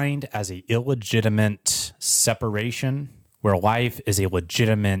defined as a illegitimate separation where life is a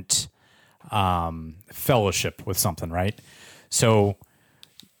legitimate fellowship with something, right? So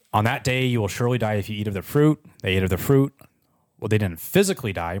on that day, you will surely die if you eat of the fruit. They ate of the fruit. Well, they didn't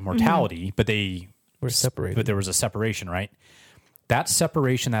physically die, mortality, but they We're separated. but there was a separation, right? That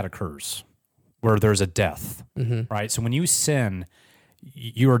separation that occurs where there's a death, right? So when you sin,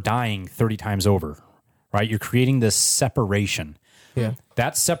 you are dying 30 times over, right? You're creating this separation. Yeah.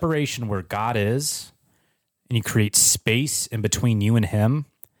 That separation where God is, and you create space in between you and him,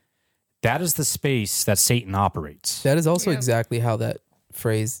 that is the space that Satan operates. That is also exactly how that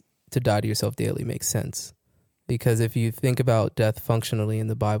phrase "to die to yourself daily" makes sense. Because if you think about death functionally in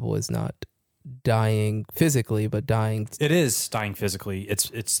the Bible, is not dying physically, but dying. It is dying physically. It's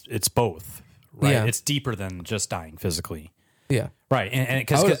both, right? Yeah. It's deeper than just dying physically. Yeah. Right. And I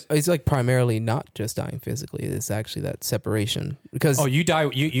because would- it's like primarily not just dying physically. It's actually that separation because you die,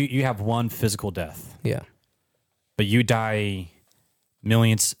 you have one physical death, yeah, but you die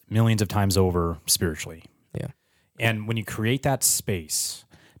millions of times over spiritually. yeah, And when you create that space,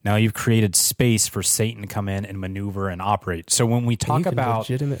 now you've created space for Satan to come in and maneuver and operate. So when we And talk you can about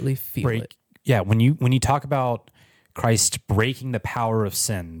legitimately feel it. when you talk about Christ breaking the power of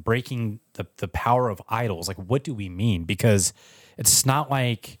sin, breaking the power of idols, like what do we mean? Because it's not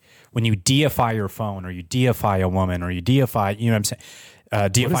like when you deify your phone or you deify a woman or you deify, you know what I'm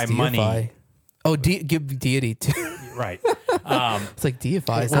saying? Deify What is money. deify? Oh, give deity to. Right. It's like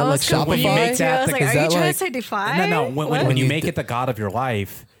deify. Is I that like was confused. when you make Shopify? that I was the- like, is are you that trying like- to say defy? No. When When you you make d- it the God of your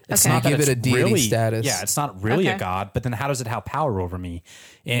life, it's Okay. not that Give it it's a deity really, status. Yeah, it's not really a Okay. God, but then how does it have power over me?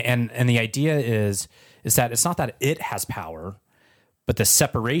 And the idea is that it's not that it has power, but the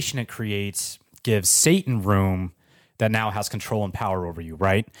separation it creates gives Satan room that now has control and power over you,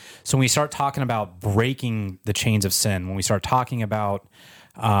 right? So when we start talking about breaking the chains of sin, when we start talking about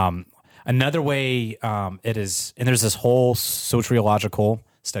another way it is, and there's this whole soteriological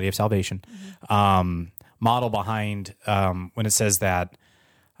study of salvation model behind when it says that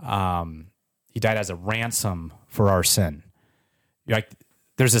he died as a ransom for our sin. Like,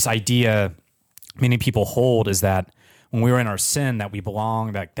 there's this idea many people hold is that when we were in our sin, that we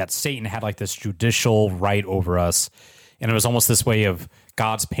belong, that Satan had like this judicial right over us. And it was almost this way of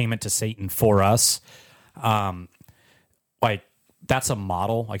God's payment to Satan for us. Like, that's a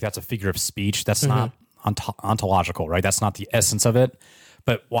model, like that's a figure of speech. That's not ontological, right? That's not the essence of it.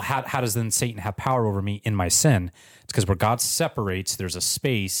 But well, how does then Satan have power over me in my sin? It's because where God separates, there's a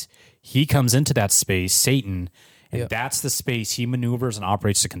space. He comes into that space, Satan, and that's the space he maneuvers and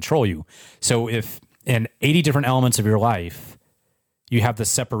operates to control you. So if in 80 different elements of your life, you have the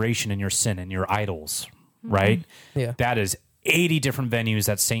separation in your sin and your idols, right? Yeah. That is 80 different venues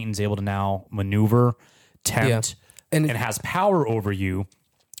that Satan's able to now maneuver, tempt, And- and has power over you.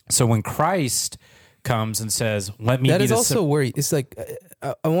 So when Christ comes and says, let me That be is the also where it's like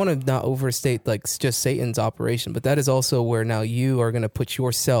I want to not overstate like just Satan's operation, but that is also where now you are going to put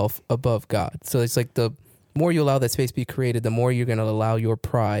yourself above God. So it's like the more you allow that space to be created, the more you're going to allow your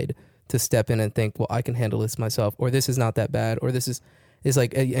pride to step in and think, well, I can handle this myself, or this is not that bad, or this is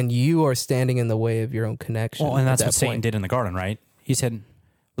like, and you are standing in the way of your own connection. Well, and at that's that what Satan point. did in the garden, right? He said,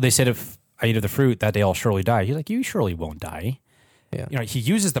 well, they said, if I eat of the fruit, that day I'll surely die. He's like, you surely won't die. Yeah. You know, he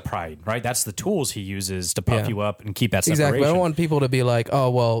uses the pride, right? That's the tools he uses to puff Yeah. you up and keep that separation. Exactly. I don't want people to be like, oh,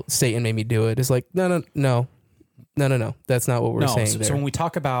 well, Satan made me do it. It's like, no. That's not what we're saying so, there. so when we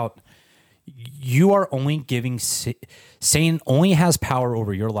talk about you are only giving, Satan only has power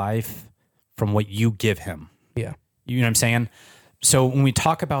over your life from what you give him. yeah. You know what I'm saying? So when we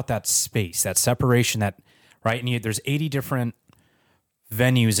talk about that space, that separation, that right, and there's 80 different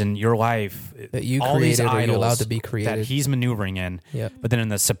venues in your life That you all these created or you allowed idols to be created. that he's maneuvering in. Yep. But then in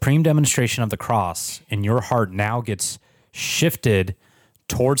the supreme demonstration of the cross, and your heart now gets shifted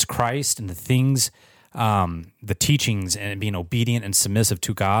towards Christ and the things, the teachings, and being obedient and submissive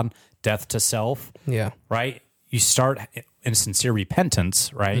to God, death to self. Yeah. Right? You start in sincere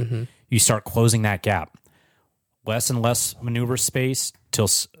repentance, right? Mm-hmm. You start closing that gap. Less and less maneuver space till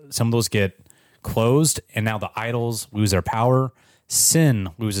some of those get closed, and now the idols lose their power. Sin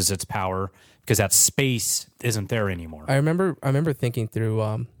loses its power because that space isn't there anymore. I remember thinking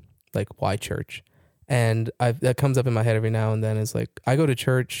through like why church, and that comes up in my head every now and then. Is like I go to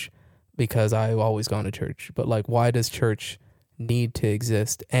church because I've always gone to church, but like why does church need to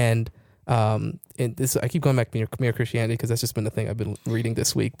exist? And this I keep going back to Mere Christianity because that's just been the thing I've been reading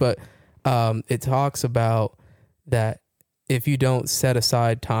this week. But it talks about that if you don't set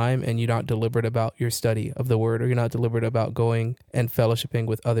aside time and you're not deliberate about your study of the word, or you're not deliberate about going and fellowshipping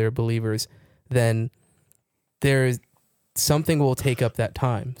with other believers, then there's something will take up that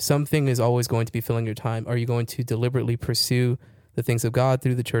time. Something is always going to be filling your time. Are you going to deliberately pursue the things of God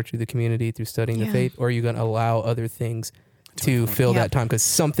through the church, through the community, through studying the faith, or are you going to allow other things to fill that time? Because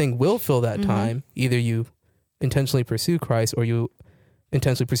something will fill that time. Either you intentionally pursue Christ, or you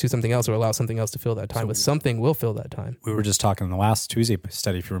intentionally pursue something else, or allow something else to fill that time. But something will fill that time. We were just talking in the last Tuesday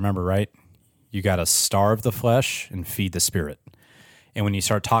study, if you remember, right? You got to starve the flesh and feed the spirit. And when you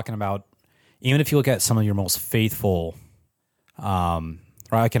start talking about, even if you look at some of your most faithful,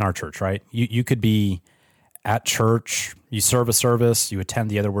 like in our church, right? You could be at church, you serve a service, you attend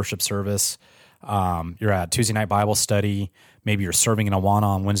the other worship service, you're at Tuesday night Bible study, maybe you're serving in Awana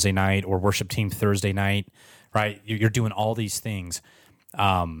on Wednesday night or worship team Thursday night, right? You're doing all these things.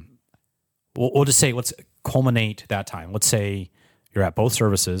 We'll just say, let's culminate that time. Let's say you're at both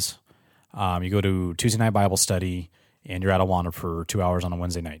services. You go to Tuesday night Bible study, and you're at Awana for 2 hours on a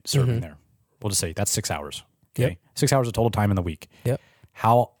Wednesday night serving there. We'll just say that's 6 hours. Okay. Yep. 6 hours of total time in the week. Yep.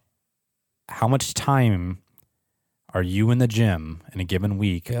 How much time are you in the gym in a given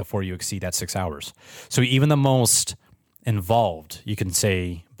week before you exceed that 6 hours? So even the most involved, you can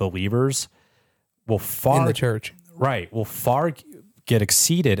say, believers will far in the church, right, will far get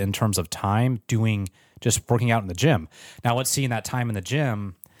exceeded in terms of time doing just working out in the gym. Now, let's see in that time in the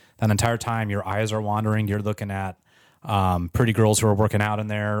gym, that entire time your eyes are wandering, you're looking at pretty girls who are working out in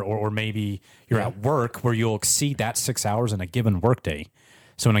there, or maybe you're at work where you'll exceed that 6 hours in a given workday.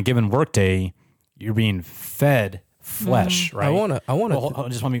 So in a given workday, you're being fed flesh, right? I want to. Well,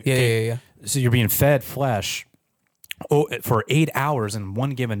 just let me. Yeah. So you're being fed flesh for 8 hours in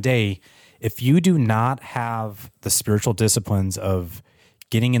one given day. If you do not have the spiritual disciplines of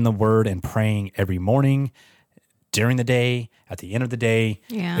getting in the Word and praying every morning, during the day, at the end of the day,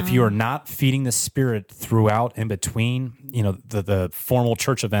 if you are not feeding the Spirit throughout in between, the formal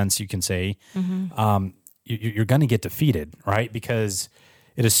church events, you can say, you're going to get defeated, right? Because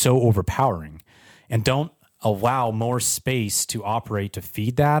it is so overpowering. And don't allow more space to operate to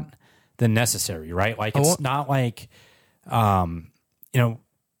feed that than necessary, right? Like it's not like,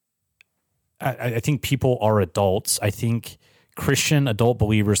 I think people are adults. I think Christian adult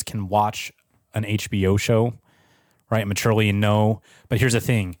believers can watch an HBO show, right, maturely and know. But here's the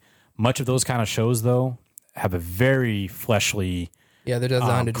thing. Much of those kind of shows, though, have a very fleshly they're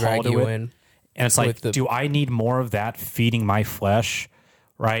designed to drag you in. And it's like, do I need more of that feeding my flesh,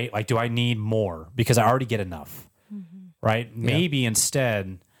 right? Like, do I need more? Because I already get enough, right? Yeah. Maybe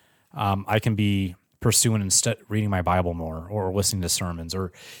instead I can be pursuing instead reading my Bible more, or listening to sermons,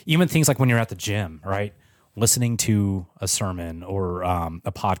 or even things like when you're at the gym, right? Listening to a sermon or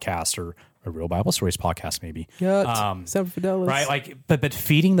a podcast, or a Real Bible Stories podcast, maybe. Semper Fidelis. Right? Like, but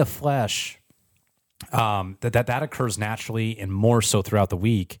feeding the flesh, that occurs naturally and more so throughout the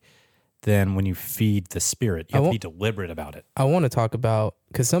week than when you feed the Spirit. You have to be deliberate about it. I want to talk about,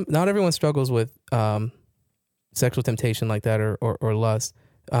 because not everyone struggles with sexual temptation like that, or lust.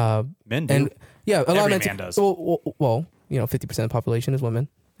 Men do. And yeah, a lot of man does. Well, 50% of the population is women,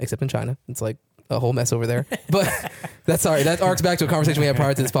 except in China. It's like a whole mess over there. But that's sorry. That arcs back to a conversation we had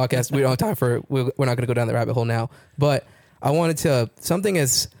prior to this podcast. We don't have time for it. We're not going to go down the rabbit hole now. But I wanted to, something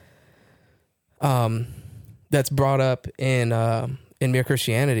as that's brought up in Mere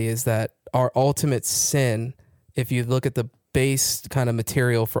Christianity, is that our ultimate sin, if you look at the base kind of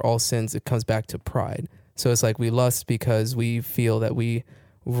material for all sins, it comes back to pride. So it's like we lust because we feel that we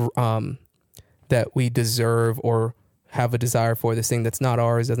deserve or have a desire for this thing that's not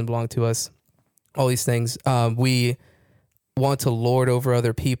ours, doesn't belong to us. All these things. We want to lord over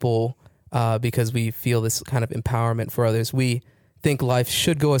other people because we feel this kind of empowerment for others. We think life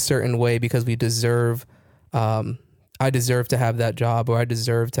should go a certain way because we deserve, I deserve to have that job, or I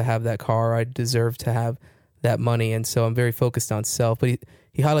deserve to have that car, or I deserve to have that money. And so I'm very focused on self. But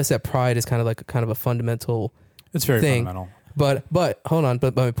he highlights that pride is kind of a fundamental It's very thing. fundamental. But hold on.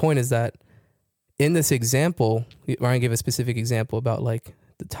 But my point is that in this example, Ryan gave a specific example about like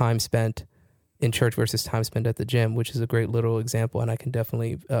the time spent in church versus time spent at the gym, which is a great literal example, and I can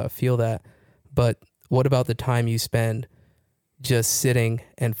definitely feel that. But what about the time you spend just sitting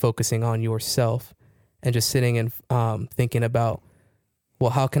and focusing on yourself, and just sitting and thinking about,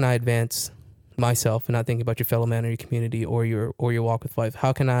 well, how can I advance myself, and not thinking about your fellow man or your community or your walk with life?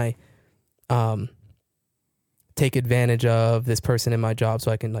 How can I take advantage of this person in my job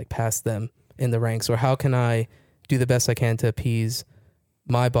so I can like pass them in the ranks? Or how can I do the best I can to appease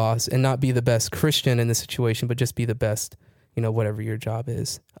my boss and not be the best Christian in this situation, but just be the best, whatever your job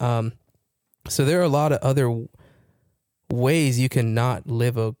is. So there are a lot of other ways you can not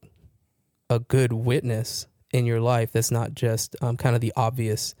live a good witness in your life that's not just kind of the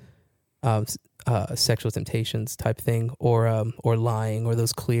obvious sexual temptations type thing, or lying, or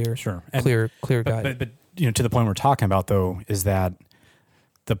those clear guide. But to the point we're talking about, though, is that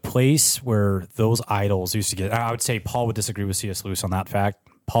the place where those idols used to get, I would say Paul would disagree with C.S. Lewis on that fact.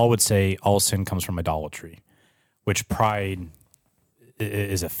 Paul would say all sin comes from idolatry, which pride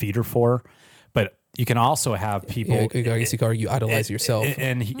is a feeder for. But you can also have people. Yeah, I guess you could argue idolize yourself.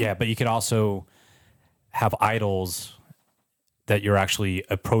 But you could also have idols that you're actually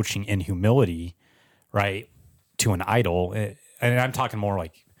approaching in humility, right, to an idol. And I'm talking more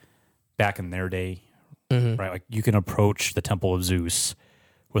like back in their day, right? Like you can approach the temple of Zeus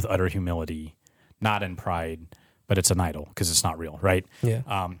with utter humility, not in pride, but it's an idol because it's not real, right? Yeah.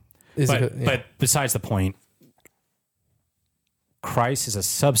 But besides the point, Christ is a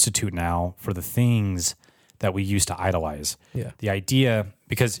substitute now for the things that we used to idolize. Yeah. The idea,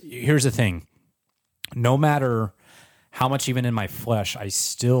 because here's the thing, no matter how much even in my flesh I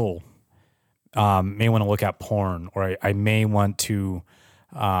still may want to look at porn, or I may want to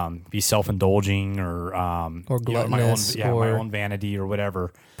be self-indulging, or gluttonous, my own vanity or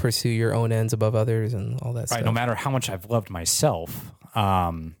whatever. Pursue your own ends above others and all that stuff. Right. No matter how much I've loved myself,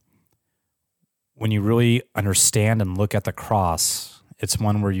 when you really understand and look at the cross, it's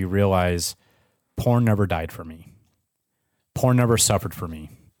one where you realize porn never died for me. Porn never suffered for me.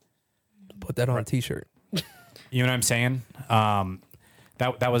 Put that on a t-shirt. You know what I'm saying?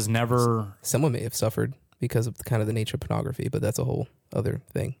 That was never... Someone may have suffered because of kind of the nature of pornography, but that's a whole other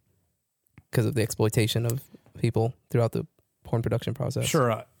thing. Because of the exploitation of people throughout the porn production process.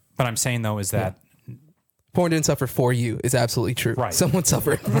 Sure. But I'm saying, though, is that... Porn didn't suffer for you is absolutely true. Right. Someone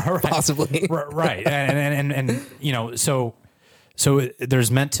suffered, possibly. Right. And you know, so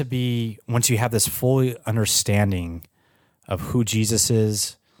there's meant to be, once you have this full understanding of who Jesus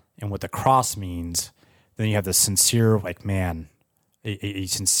is and what the cross means, then you have this sincere, like, man, a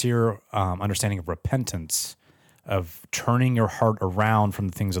sincere understanding of repentance, of turning your heart around from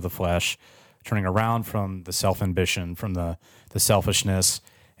the things of the flesh, turning around from the self-ambition, from the selfishness,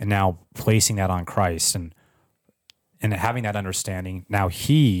 and now placing that on Christ. And having that understanding, now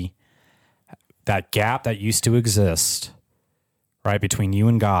that gap that used to exist, right, between you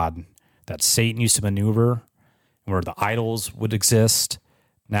and God, that Satan used to maneuver, where the idols would exist,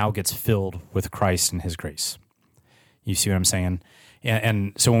 now gets filled with Christ and his grace. You see what I'm saying?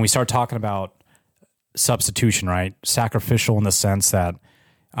 And so when we start talking about substitution, right, sacrificial in the sense that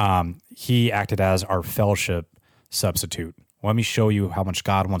he acted as our fellowship substitute. Let me show you how much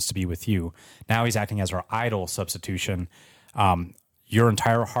God wants to be with you. Now he's acting as our idol substitution. Your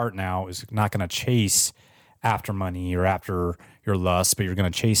entire heart now is not going to chase after money or after your lust, but you're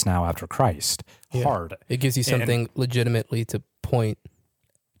going to chase now after Christ. Yeah. Hard. It gives you something legitimately to point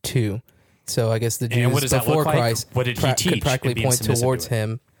to. So I guess the Jews before Christ what did he teach? Could practically point towards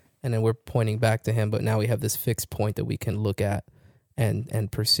him, and then we're pointing back to him. But now we have this fixed point that we can look at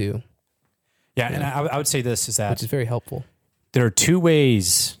and pursue. Yeah, and I would say this is that, which is very helpful. There are two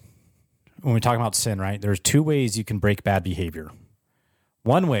ways when we're talking about sin, right? There's two ways you can break bad behavior.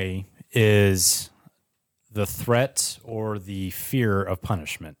 One way is the threat or the fear of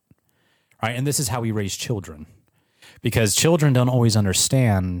punishment, right? And this is how we raise children, because children don't always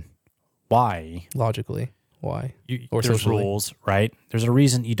understand why. Logically, why? Or there's socially. Rules, right? There's a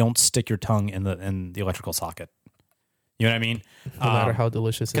reason you don't stick your tongue in the electrical socket. You know what I mean? No matter how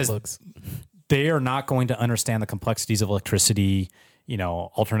delicious it looks. They are not going to understand the complexities of electricity, you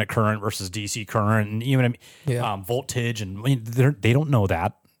know, alternate current versus DC current, and you know what I mean? Yeah. Voltage, and they don't know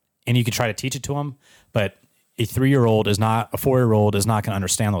that. And you can try to teach it to them, but a 4-year-old is not going to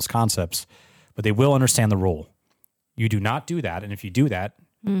understand those concepts, but they will understand the rule. You do not do that, and if you do that,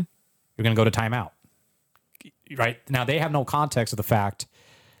 you're going to go to timeout. Right? Now, they have no context of the fact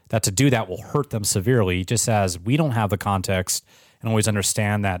that to do that will hurt them severely, just as we don't have the context and always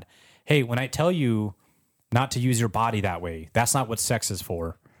understand that, hey, when I tell you not to use your body that way, that's not what sex is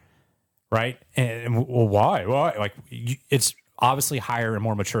for, right? And well, why? Why? Like, it's obviously higher and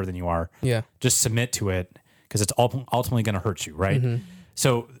more mature than you are. Yeah. Just submit to it, because it's ultimately going to hurt you, right? Mm-hmm.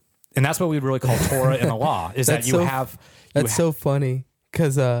 So, and that's what we really call Torah in the law, is that you have... That's so funny,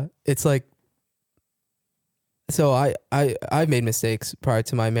 because it's like... So I've made mistakes prior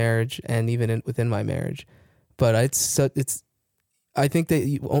to my marriage and even within my marriage, but I think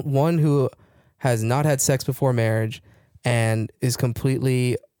that one who has not had sex before marriage and is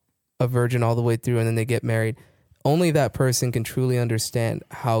completely a virgin all the way through, and then they get married, only that person can truly understand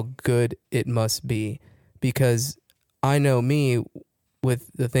how good it must be. Because I know me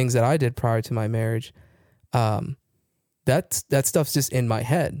with the things that I did prior to my marriage, that stuff's just in my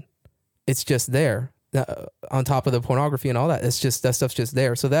head. It's just there. On top of the pornography and all that, that stuff's just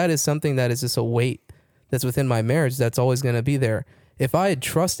there. So that is something that is just a weight that's within my marriage that's always going to be there. If I had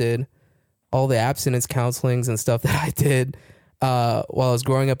trusted all the abstinence counselings and stuff that I did while I was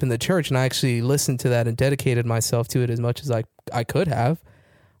growing up in the church, and I actually listened to that and dedicated myself to it as much as I could have,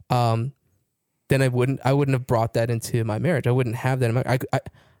 then I wouldn't have brought that into my marriage. I wouldn't have that.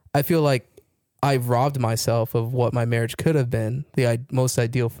 I feel like I robbed myself of what my marriage could have been, the most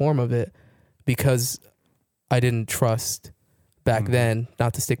ideal form of it, because I didn't trust back then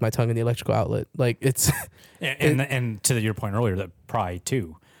not to stick my tongue in the electrical outlet. Like, it's... and to your point earlier, that pride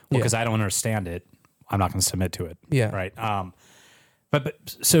too. Well, because I don't understand it, I'm not going to submit to it. Yeah. Right. But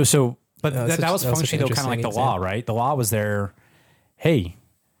that was functionally though kind of like the law, right? The law was there. Hey,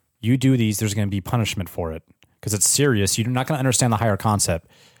 you do these, there's going to be punishment for it, because it's serious. You're not going to understand the higher concept,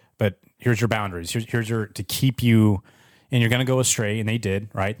 but here's your boundaries. Here's your, to keep you... And you're going to go astray, and they did,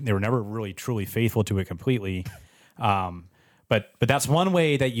 right? They were never really truly faithful to it completely, But that's one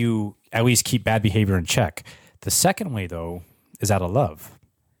way that you at least keep bad behavior in check. The second way, though, is out of love,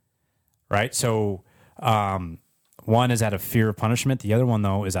 right? So one is out of fear of punishment. The other one,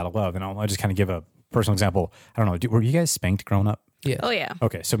 though, is out of love. And I'll just kind of give a personal example. I don't know. Were you guys spanked growing up? Yeah. Oh yeah.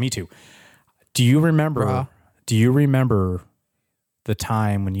 Okay, so me too. Do you remember? Bruh. Do you remember the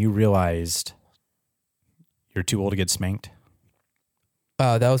time when you realized you're too old to get spanked?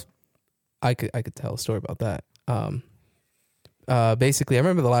 That was I could tell a story about that. Basically, I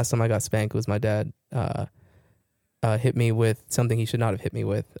remember the last time I got spanked was my dad hit me with something he should not have hit me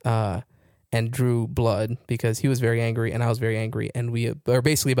with, and drew blood because he was very angry and I was very angry, and we were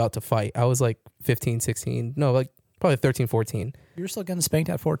basically about to fight. I was like 15, 16, no, like probably 13, 14. You were still getting spanked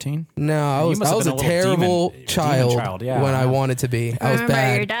at 14? No, I was must have been a a little terrible demon child yeah, when I yeah. wanted to be. I was Remember,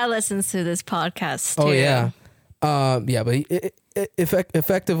 your bad. dad listens to this podcast too. Oh yeah, yeah, but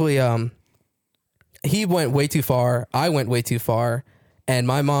effectively, he went way too far. I went way too far, and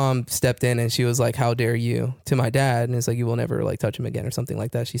my mom stepped in and she was like, "How dare you?" to my dad, and it's like, "You will never like touch him again," or something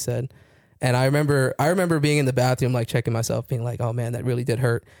like that. She said, and I remember being in the bathroom, like checking myself, being like, "Oh man, that really did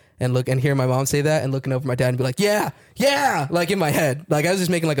hurt." And hear my mom say that, and looking over at my dad and be like, yeah, like in my head, like I was just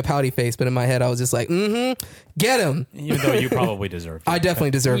making like a pouty face, but in my head I was just like, get him. Even though you probably deserved it. I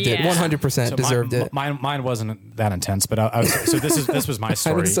definitely deserved it, Yeah. 100% deserved it. Mine wasn't that intense, but so this was my I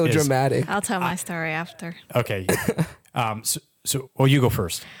story. was so is- dramatic. I'll tell my story after. Okay. Well, you go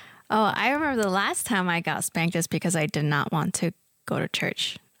first. Oh, I remember the last time I got spanked is because I did not want to go to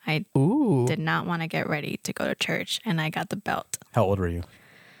church. I Ooh, did not want to get ready to go to church, and I got the belt. How old were you?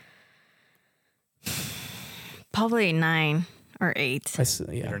 Probably 9 or 8.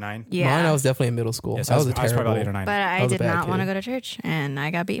 Eight or 9? Yeah. Mine, I was definitely in middle school. Yes, I was a probably terrible. about 8 or 9. But I I was a did bad not want to kid. go to church, and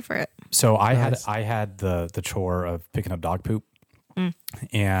I got beat for it. So I Nice. had the chore of picking up dog poop,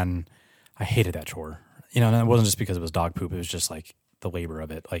 and I hated that chore. And it wasn't just because it was dog poop; it was just like the labor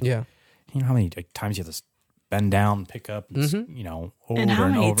of it. Like, Yeah. you know how many times you have to bend down, pick up, and, over And how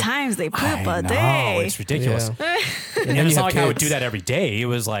many over. times they poop I a know, day? it's ridiculous. Yeah. And then it's you not have like I would kids. do that every day. It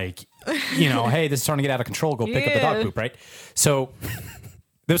was like, hey, this is starting to get out of control. Go pick up the dog Yeah. poop, right? So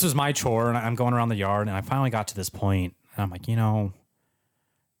this was my chore, and I'm going around the yard, and I finally got to this point, and I'm like,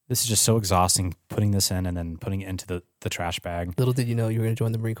 this is just so exhausting, putting this in and then putting it into the trash bag. Little did you know you were going to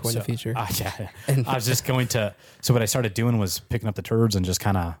join the Marine Corps in the future. Yeah. I was just going to. So what I started doing was picking up the turds and just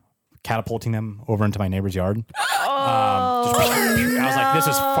kind of catapulting them over into my neighbor's yard. I was like, this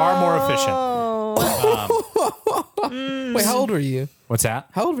is far more efficient. Wait, how old were you? What's that?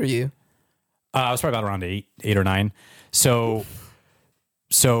 How old were you? I was probably about around 8 or 9. So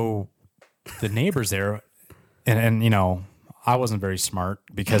the neighbors there, and I wasn't very smart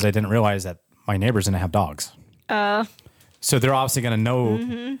because I didn't realize that my neighbors didn't have dogs. So they're obviously going to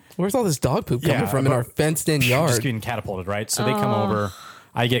know. Where's all this dog poop coming Yeah, from in but- our fenced-in Just yard? getting catapulted, right? So they come over,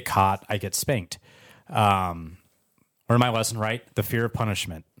 I get caught, I get spanked. Learn my lesson, right? The fear of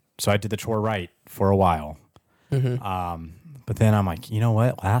punishment. So I did the chore right for a while. But then I'm like, you know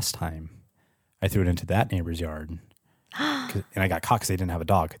what? Last time I threw it into that neighbor's yard, and I got caught because they didn't have a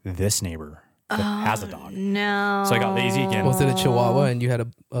dog. This neighbor that has a dog. No. So I got lazy again. Was it a Chihuahua and you had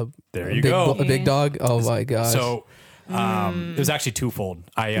a There you big, go. a big dog? Oh my gosh. So it was actually twofold.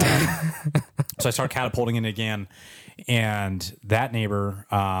 So I started catapulting it again, and that neighbor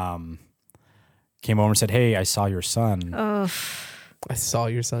came over and said, "Hey, I saw your son. I saw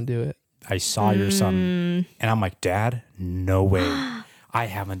your son do it. I saw your son." And I'm like, "Dad, no way. I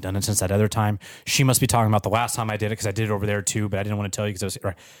haven't done it since that other time. She must be talking about the last time I did it because I did it over there too, but I didn't want to tell you because I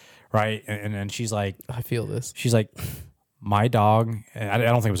was right." And she's like, I feel this. my dog, and I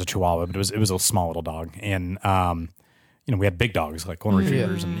don't think it was a Chihuahua, but it was a small little dog. And, we had big dogs like golden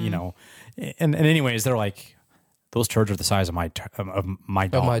retrievers and anyways, they're like, those turds are the size of my dog. Of my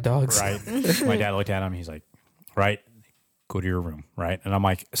dogs. Right. My dad looked at him. He's like, right, go to your room. Right. And I'm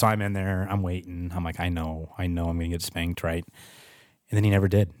like, so I'm in there, I'm waiting. I'm like, I know I'm going to get spanked. Right. And then he never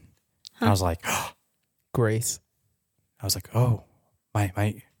did. And I was like, Grace. oh, my,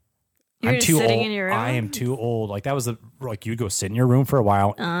 You're I'm too sitting old. in your room? I am too old. Like that was you'd go sit in your room for a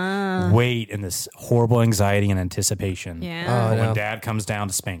while, wait in this horrible anxiety and anticipation. Yeah. Oh, When no. Dad comes down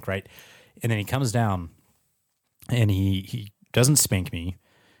to spank, right? And then he comes down, and he doesn't spank me.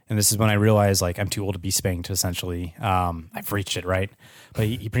 And this is when I realize like I'm too old to be spanked. Essentially, I've reached it, right? But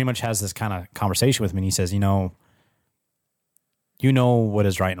he pretty much has this kind of conversation with me, and he says, you know what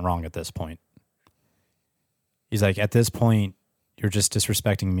is right and wrong at this point. He's like, at this point, you're just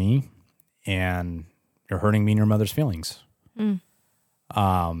disrespecting me, and you're hurting me and your mother's feelings.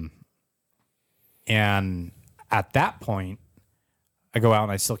 And at that point, I go out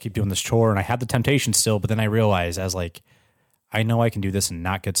and I still keep doing this chore, and I had the temptation still, but then I realized I was like, I know I can do this and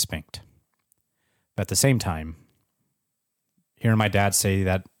not get spanked. But at the same time, hearing my dad say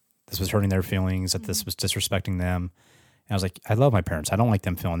that this was hurting their feelings, that this was disrespecting them, and I was like, I love my parents. I don't like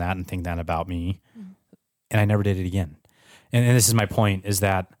them feeling that and think that about me. And I never did it again. And this is my point, is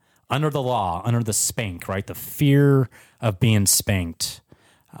that under the law, under the spank, right, the fear of being spanked,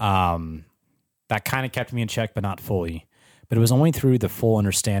 that kind of kept me in check, but not fully. But it was only through the full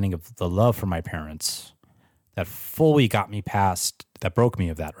understanding of the love for my parents that fully got me past, that broke me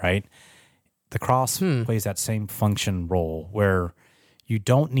of that, right? The cross plays that same function role where you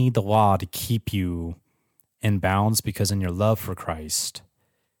don't need the law to keep you in bounds, because in your love for Christ,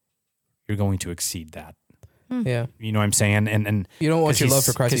 you're going to exceed that. Yeah. You know what I'm saying? And you don't want your love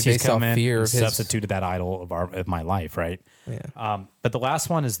for Christ to be based off fear of his... substituted that idol of my life, right? Yeah. But the last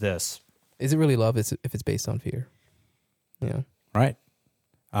one is this. Is it really love if it's based on fear? Yeah. Right.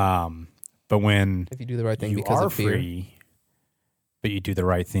 But when if you do the right thing you because are of fear, free, but you do the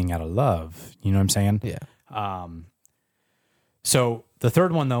right thing out of love, you know what I'm saying? Yeah. So the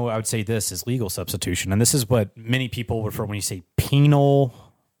third one, though, I would say this is legal substitution. And this is what many people refer when you say penal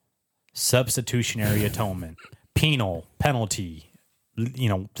substitutionary atonement. Penal, penalty,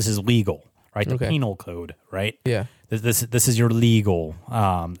 this is legal, right? The penal code, right? Yeah. This is your legal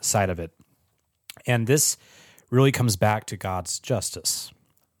side of it. And this really comes back to God's justice,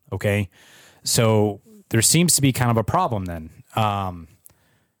 okay? So there seems to be kind of a problem then.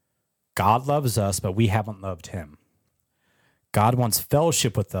 God loves us, but we haven't loved him. God wants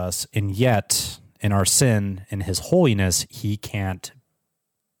fellowship with us, and yet in our sin, in his holiness, he can't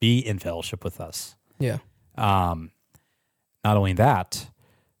be in fellowship with us. Yeah. Not only that,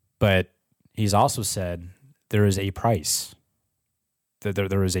 but he's also said there is a price.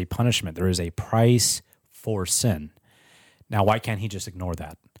 There is a punishment. There is a price for sin. Now, why can't he just ignore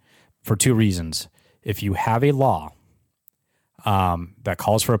that? For two reasons. If you have a law that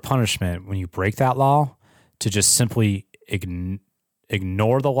calls for a punishment, when you break that law, to just simply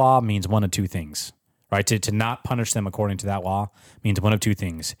ignore the law means one of two things, right? To not punish them according to that law means one of two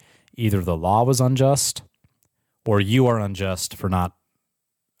things. Either the law was unjust, or you are unjust for not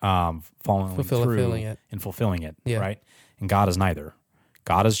fulfilling it, yeah. Right? And God is neither.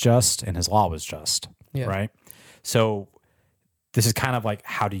 God is just, and his law was just, right? So this is kind of like,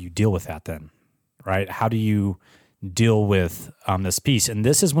 how do you deal with that then, right? How do you deal with this piece? And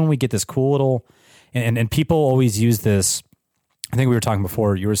this is when we get this cool little, and people always use this, I think we were talking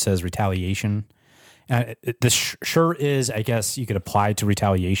before, yours says retaliation. And this sure is, I guess you could apply to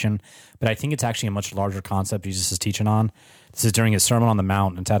retaliation, but I think it's actually a much larger concept Jesus is teaching on. This is during his Sermon on the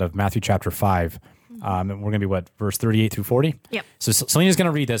Mount. It's out of Matthew chapter 5. And we're going to be, verse 38 through 40? Yep. So Selena's going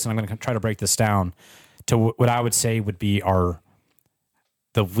to read this, and I'm going to try to break this down to what I would say would be the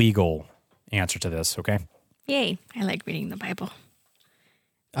legal answer to this, okay? Yay. I like reading the Bible.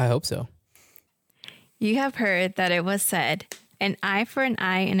 I hope so. You have heard that it was said, an eye for an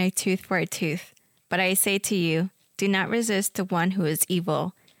eye and a tooth for a tooth. But I say to you, do not resist the one who is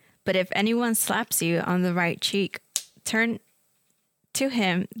evil. But if anyone slaps you on the right cheek, turn to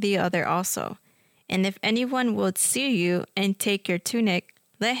him the other also. And if anyone will sue you and take your tunic,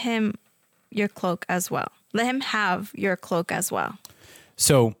 let him your cloak as well. Let him have your cloak as well.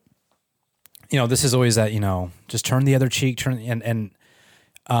 So, this is always that, just turn the other cheek,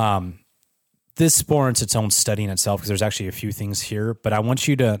 this warrants its own study in itself, because there's actually a few things here, but I want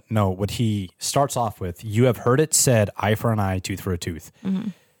you to know what he starts off with. You have heard it said, eye for an eye, tooth for a tooth. Mm-hmm.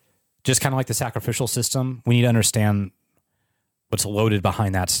 Just kind of like the sacrificial system, we need to understand what's loaded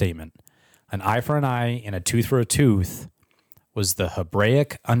behind that statement. An eye for an eye and a tooth for a tooth was the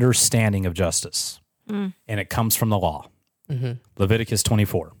Hebraic understanding of justice, and it comes from the law. Mm-hmm. Leviticus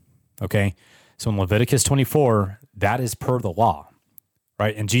 24, okay? So in Leviticus 24, that is per the law.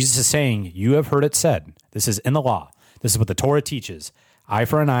 Right? And Jesus is saying, you have heard it said, this is in the law. This is what the Torah teaches. Eye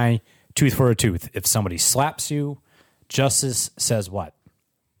for an eye, tooth for a tooth. If somebody slaps you, justice says what?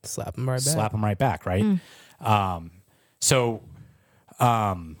 Slap them right back. Slap them right back, right?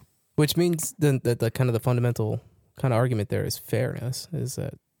 Which means the kind of the fundamental kind of argument there is fairness, is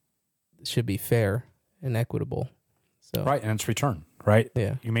that it should be fair and equitable. So right, and it's return, right?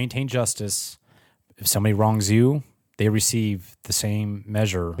 Yeah. You maintain justice. If somebody wrongs you, they receive the same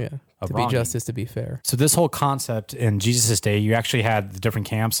measure of to wronging. Be justice, to be fair. So this whole concept in Jesus' day, you actually had the different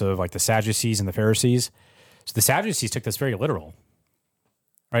camps of like the Sadducees and the Pharisees. So the Sadducees took this very literal,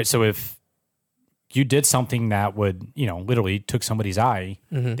 right? So if you did something that would, literally took somebody's eye,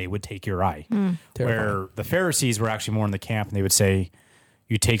 they would take your eye. Where the Pharisees were actually more in the camp, and they would say,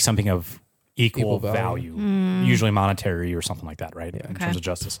 you take something of equal value, usually monetary or something like that, right? In terms of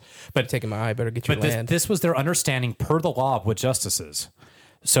justice. But Taking my eye, better get your land. this was their understanding per the law of what justice is.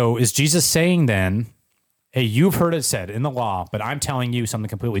 So is Jesus saying then, hey, you've heard it said in the law, but I'm telling you something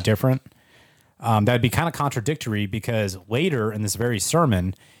completely different? That'd be kind of contradictory, because later in this very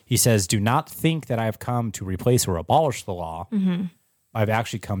sermon, he says, do not think that I have come to replace or abolish the law. I've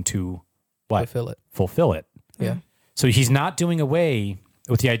actually come to what? Fulfill it. Yeah. So he's not doing away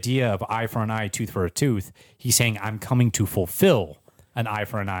with the idea of eye for an eye, tooth for a tooth. He's saying, I'm coming to fulfill an eye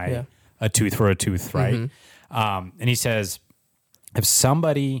for an eye, a tooth for a tooth, right? And he says, if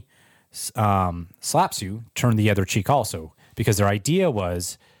somebody slaps you, turn the other cheek also. Because their idea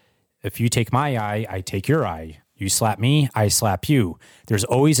was, if you take my eye, I take your eye. You slap me, I slap you. There's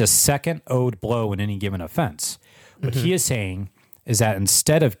always a second owed blow in any given offense. What he is saying is that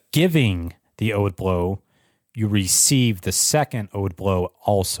instead of giving the owed blow, you receive the second owed blow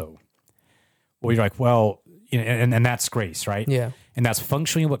also. Well, you're like, well, and that's grace, right? Yeah. And that's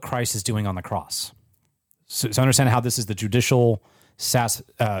functionally what Christ is doing on the cross. So understand how this is the judicial,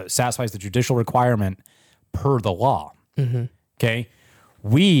 satisfies the judicial requirement per the law. Okay?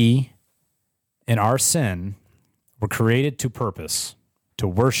 We, in our sin, were created to purpose, to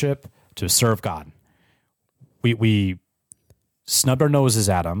worship, to serve God. We snubbed our noses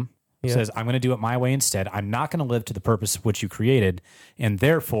at him, says, I'm going to do it my way instead. I'm not going to live to the purpose of which you created, and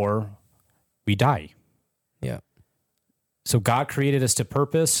therefore we die. Yeah. So God created us to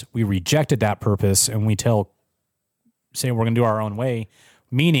purpose. We rejected that purpose, and we saying we're going to do our own way,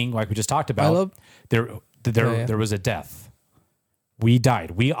 meaning, like we just talked about, there was a death. We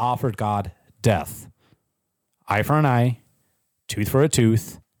died. We offered God death. Eye for an eye, tooth for a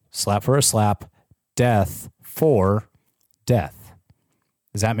tooth, slap for a slap, death for death.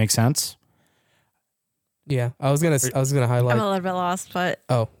 Does that make sense? Yeah. I was gonna highlight. I'm a little bit lost, but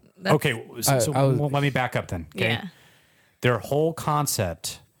okay. So let me back up then. Okay. Yeah. Their whole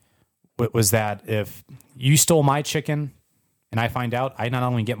concept was that if you stole my chicken and I find out, I not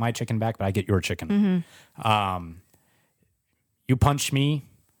only get my chicken back, but I get your chicken. You punch me,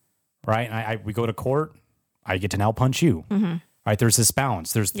 right? And we go to court. I get to now punch you. Right? There's this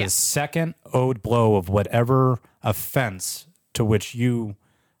balance. There's this second owed blow of whatever offense to which you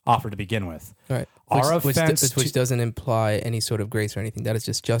offer to begin with. Right. Our Which offense, which doesn't imply any sort of grace or anything. That is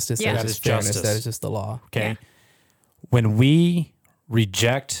just justice. Yeah. That is just fairness. That is just the law. okay. Yeah. When we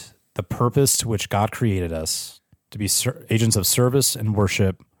reject the purpose to which God created us to be agents of service and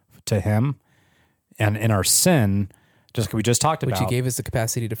worship to Him, and in our sin, just like we just talked about, Which He gave us the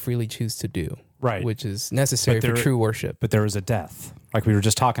capacity to freely choose to do. Right. Which is necessary for true worship. But there is a death, like we were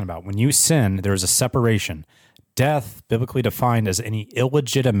just talking about. When you sin, there is a separation. Death, biblically defined as any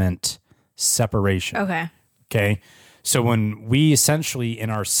illegitimate separation. Okay. So when we essentially,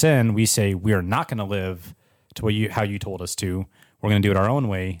 in our sin, we say we are not going to live to how you told us to, we're going to do it our own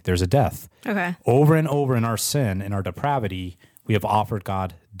way, there's a death. Okay. Over and over in our sin, in our depravity, we have offered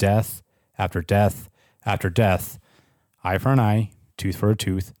God death after death after death. Eye for an eye, tooth for a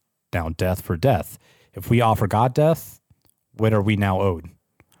tooth, down death for death. If we offer God death, what are we now owed?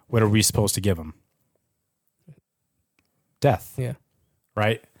 What are we supposed to give Him? Death. Yeah.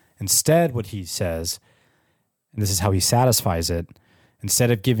 Right? Instead, what He says, and this is how He satisfies it, instead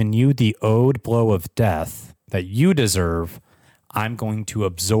of giving you the owed blow of death that you deserve, I'm going to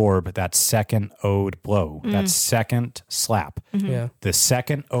absorb that second owed blow, that second slap. Yeah. The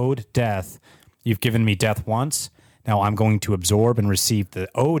second owed death. You've given me death once. Now I'm going to absorb and receive the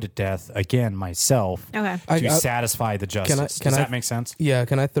owed death again myself to satisfy the justice. Does that make sense? Yeah.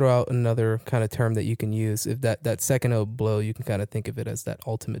 Can I throw out another kind of term that you can use? If that second owed blow, you can kind of think of it as that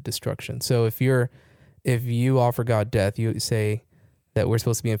ultimate destruction. So if you offer God death, you say that we're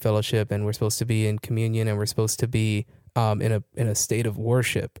supposed to be in fellowship and we're supposed to be in communion and we're supposed to be in a state of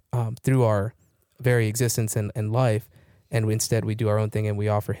worship through our very existence and life, and instead we do our own thing and we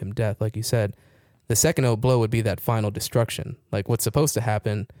offer Him death, like you said. The second owed blow would be that final destruction. Like what's supposed to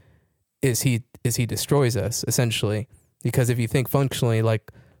happen is he destroys us, essentially. Because if you think functionally, like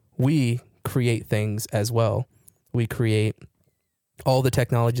we create things as well. We create all the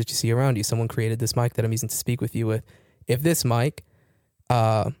technology that you see around you. Someone created this mic that I'm using to speak with you with. If this mic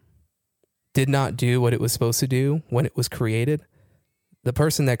did not do what it was supposed to do when it was created, the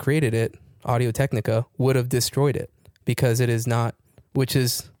person that created it, Audio-Technica, would have destroyed it because it is not, which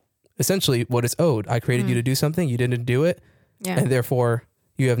is essentially what it's owed. I created you to do something, you didn't do it, and therefore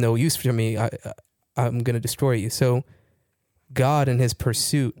you have no use for me. I'm going to destroy you. So God, in His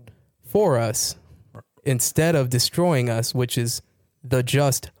pursuit for us, instead of destroying us, which is the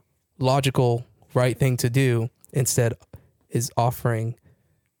just, logical, right thing to do, instead is offering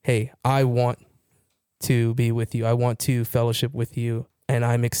hey, I want to be with you. I want to fellowship with you. And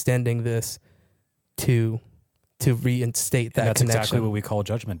I'm extending this to reinstate that And that's connection. exactly what we call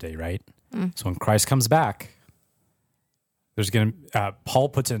Judgment Day, right? So when Christ comes back, there's going to, Paul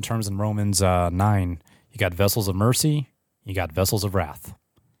puts it in terms in Romans 9, you got vessels of mercy, you got vessels of wrath,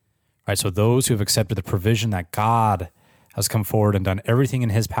 right? So those who have accepted the provision that God has come forward and done everything in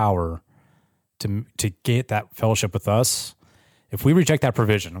his power to get that fellowship with us, if we reject that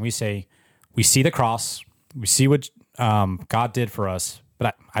provision and we say, we see the cross, we see what God did for us,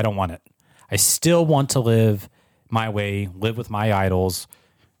 but I don't want it. I still want to live my way, live with my idols,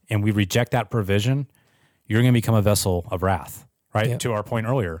 and we reject that provision, you're going to become a vessel of wrath, right? Yep. To our point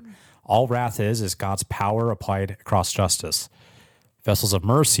earlier, all wrath is God's power applied across justice. Vessels of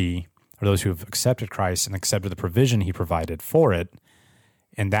mercy are those who have accepted Christ and accepted the provision he provided for it,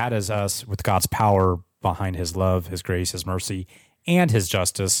 and that is us with God's power behind his love, his grace, his mercy, and his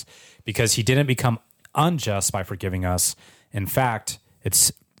justice, because he didn't become unjust by forgiving us. In fact,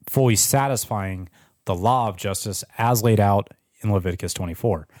 it's fully satisfying the law of justice as laid out in Leviticus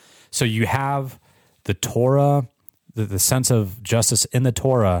 24. So you have the Torah, the sense of justice in the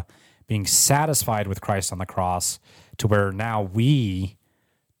Torah being satisfied with Christ on the cross, to where now we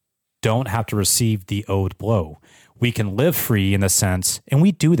don't have to receive the owed blow. We can live free in the sense, and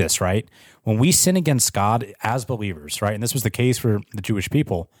we do this, right? When we sin against God as believers, right? And this was the case for the Jewish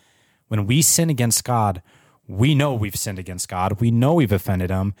people. When we sin against God, we know we've sinned against God. We know we've offended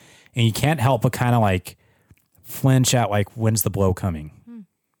him. And you can't help but kind of like flinch at like, when's the blow coming?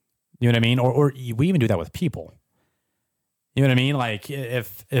 You know what I mean? Or we even do that with people. You know what I mean? Like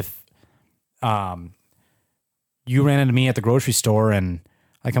if you ran into me at the grocery store and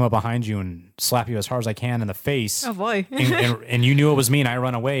I come up behind you and slap you as hard as I can in the face. Oh boy. and you knew it was me and I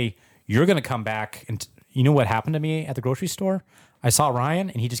run away, you're going to come back. And you know what happened to me at the grocery store? I saw Ryan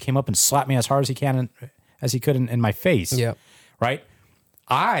and he just came up and slapped me as hard as he could in my face. Yeah. Right.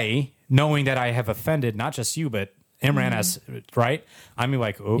 I, knowing that I have offended not just you, but Imran as right. I'm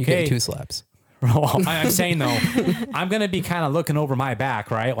like, okay. You get 2 slaps. Well, I'm saying though, I'm going to be kind of looking over my back,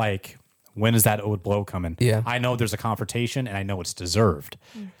 right? Like, when is that owed blow coming? Yeah. I know there's a confrontation and I know it's deserved.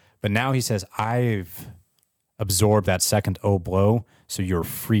 But now he says, I've absorbed that second owed blow, so you're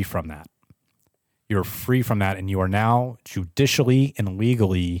free from that. You're free from that, and you are now judicially and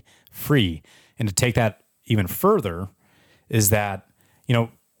legally free. And to take that even further is that, you know,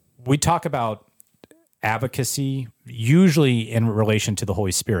 we talk about advocacy usually in relation to the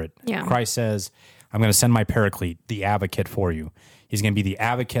Holy Spirit. Yeah. Christ says, I'm going to send my paraclete, the advocate for you. He's going to be the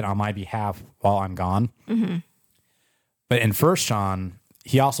advocate on my behalf while I'm gone. Mm-hmm. But in 1 John,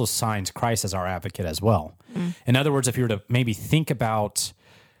 he also signs Christ as our advocate as well. In other words, if you were to maybe think about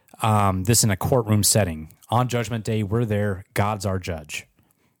this in a courtroom setting, on Judgment Day, we're there, God's our judge,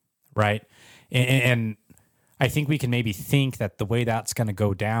 right? And I think we can maybe think that the way that's going to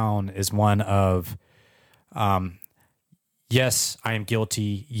go down is one of, yes, I am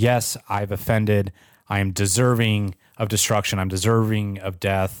guilty. Yes, I've offended. I am deserving of destruction. I'm deserving of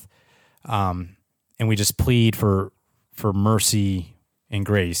death. And we just plead for mercy and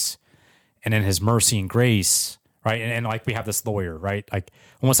grace. And in his mercy and grace, right? And like we have this lawyer, right? Like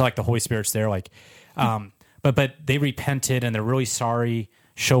almost like the Holy Spirit's there, like, but they repented and they're really sorry.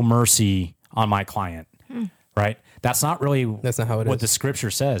 Show mercy on my client, right? That's not really That's not how it what is. the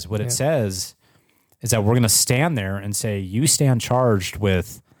scripture says. What it says is that we're going to stand there and say, you stand charged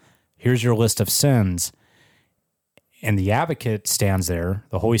with, here's your list of sins. And the advocate stands there,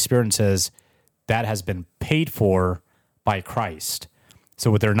 the Holy Spirit, and says, that has been paid for by Christ. So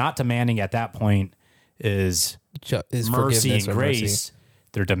what they're not demanding at that point is Is mercy forgiveness and or grace. mercy.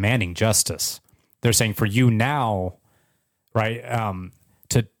 They're demanding justice. They're saying for you now, right,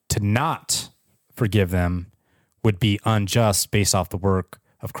 to not forgive them would be unjust based off the work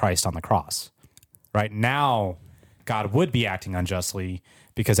of Christ on the cross. Right now, God would be acting unjustly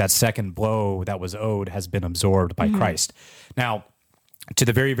because that second blow that was owed has been absorbed by Christ. Now, to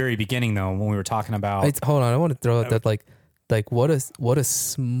the very, very beginning, though, when we were talking about... Hold on, I want to throw out that like what a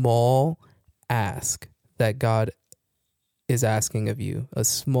small ask that God is asking of you.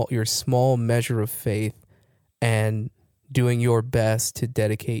 Your small measure of faith and doing your best to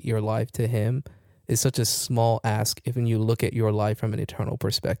dedicate your life to him is such a small ask if when you look at your life from an eternal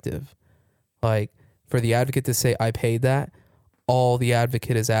perspective. Like, for the advocate to say, I paid that, all the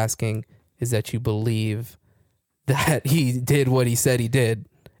advocate is asking is that you believe that he did what he said he did.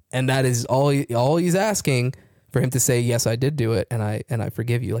 And that is all he's asking, for him to say, yes, I did do it, and I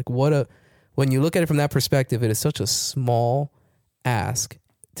forgive you. Like, when you look at it from that perspective, it is such a small ask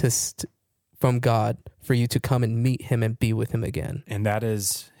from God for you to come and meet him and be with him again. And that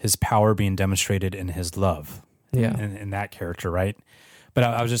is his power being demonstrated in his love. Yeah. In that character, right? But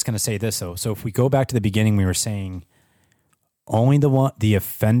I was just going to say this, though. So if we go back to the beginning, we were saying only the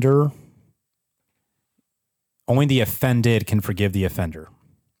offended can forgive the offender.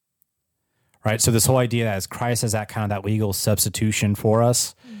 Right? So this whole idea that as Christ as that kind of that legal substitution for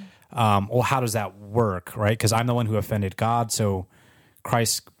us, well, how does that work, right? Because I'm the one who offended God, so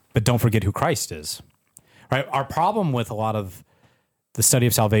Christ, but don't forget who Christ is, right? Our problem with a lot of the study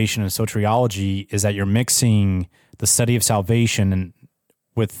of salvation and soteriology is that you're mixing the study of salvation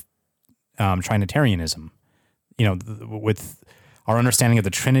with Trinitarianism, with our understanding of the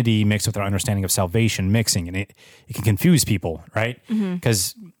Trinity mixed with our understanding of salvation mixing, and it can confuse people, right?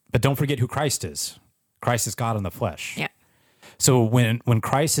 But don't forget who Christ is. Christ is God in the flesh. Yeah. So when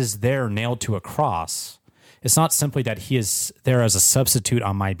Christ is there nailed to a cross, it's not simply that he is there as a substitute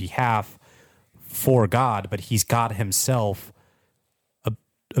on my behalf for God, but he's God himself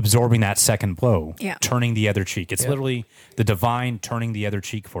absorbing that second blow, turning the other cheek. It's literally the divine turning the other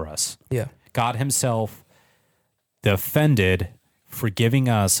cheek for us. Yeah. God himself, the offended, forgiving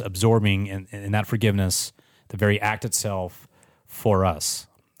us, absorbing in that forgiveness, the very act itself for us,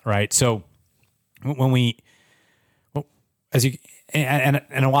 right? So when and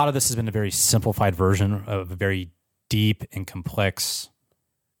a lot of this has been a very simplified version of a very deep and complex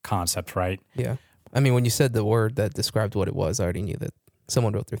concept, right? Yeah. I mean, when you said the word that described what it was, I already knew that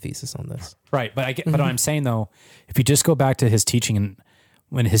someone wrote their thesis on this. Right. But but what I'm saying though, if you just go back to his teaching and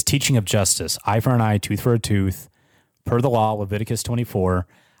when his teaching of justice, eye for an eye, tooth for a tooth, per the law, Leviticus 24,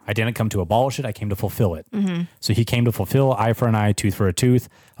 I didn't come to abolish it, I came to fulfill it. So he came to fulfill eye for an eye, tooth for a tooth,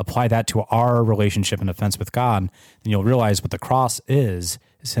 apply that to our relationship and offense with God, then you'll realize what the cross is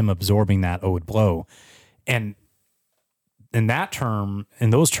him absorbing that owed blow. And in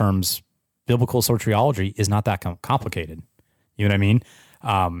those terms, biblical soteriology is not that complicated. You know what I mean?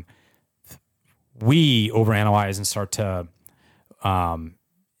 We overanalyze and start to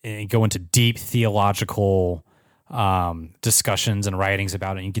go into deep theological discussions and writings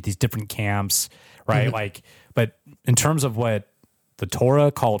about it. And you get these different camps, right? But in terms of what the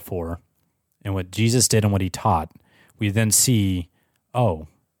Torah called for and what Jesus did and what he taught, we then see,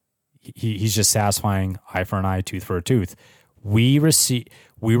 he's just satisfying eye for an eye, tooth for a tooth. We were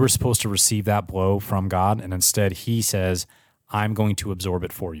supposed to receive that blow from God, and instead he says, I'm going to absorb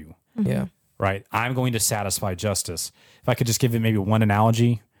it for you. Yeah. Right? I'm going to satisfy justice. If I could just give it maybe one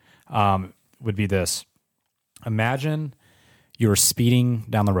analogy, would be this. Imagine you're speeding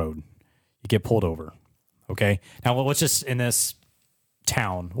down the road. You get pulled over. Okay? Now, let's just, in this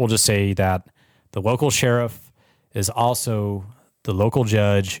town, we'll just say that the local sheriff is also the local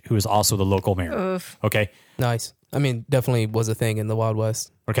judge who is also the local mayor. Oof. Okay? Nice. I mean, definitely was a thing in the Wild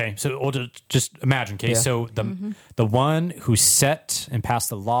West. Okay, so we'll just imagine, okay? Yeah. So the one who set and passed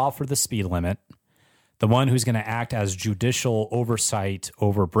the law for the speed limit, the one who's going to act as judicial oversight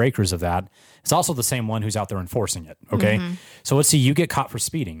over breakers of that, is also the same one who's out there enforcing it, okay? So let's see, you get caught for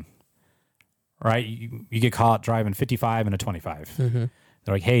speeding, right? You get caught driving 55 and a 25. They're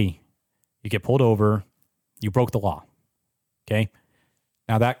like, hey, you get pulled over, you broke the law, okay?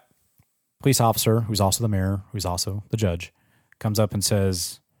 Now that police officer, who's also the mayor, who's also the judge, comes up and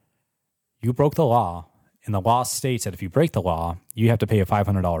says, you broke the law, and the law states that if you break the law, you have to pay a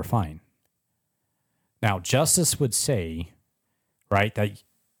 $500 fine. Now, justice would say, right, that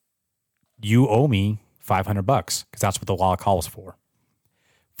you owe me $500 because that's what the law calls for.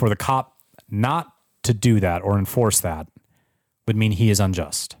 For the cop not to do that or enforce that would mean he is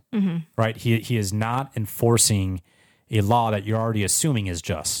unjust, right? He is not enforcing a law that you're already assuming is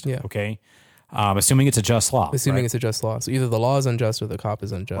just, okay? Assuming it's a just law. Assuming it's a just law. So either the law is unjust or the cop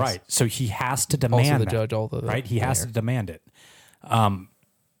is unjust. Right. So he has to demand also the that, judge, all the right? He has to demand it.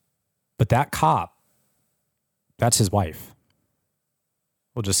 But that cop, that's his wife.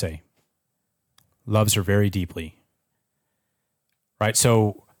 We'll just say. Loves her very deeply. Right?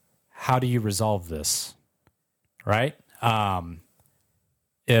 So how do you resolve this? Right?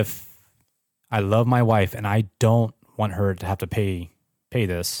 If I love my wife and I don't want her to have to pay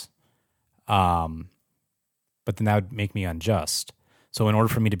this, but then that would make me unjust. So in order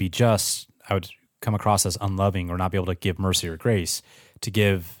for me to be just, I would come across as unloving or not be able to give mercy or grace.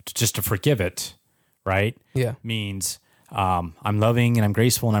 Just to forgive it, right? Yeah. Means I'm loving and I'm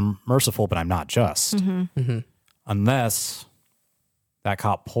graceful and I'm merciful, but I'm not just. Unless that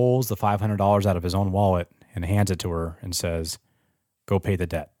cop pulls the $500 out of his own wallet and hands it to her and says, go pay the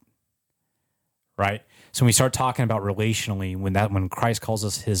debt. Right? So when we start talking about relationally, when Christ calls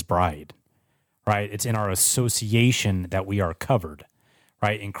us his bride, right? It's in our association that we are covered,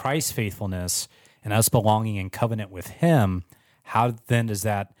 right? In Christ's faithfulness and us belonging in covenant with him, how then does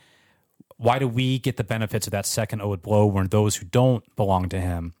that, why do we get the benefits of that second oath blow when those who don't belong to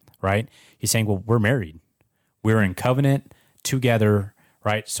him, right? He's saying, well, we're married. We're in covenant together,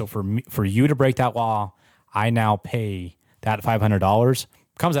 right? So for you to break that law, I now pay that $500,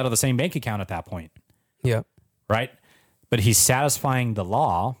 comes out of the same bank account at that point. Yeah. Right? But he's satisfying the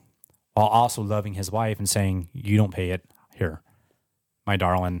law while also loving his wife and saying, you don't pay it. Here, my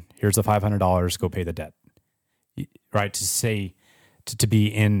darling, here's the $500, go pay the debt. Right? To say, to be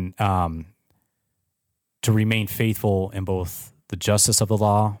in, to remain faithful in both the justice of the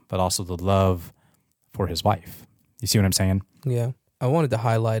law, but also the love for his wife. You see what I'm saying? Yeah. I wanted to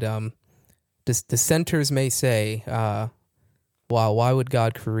highlight, dissenters may say, wow, why would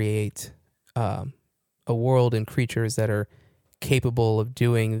God create a world and creatures that are capable of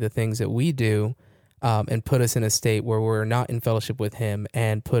doing the things that we do, and put us in a state where we're not in fellowship with him,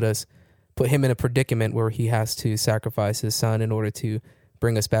 and put him in a predicament where he has to sacrifice his son in order to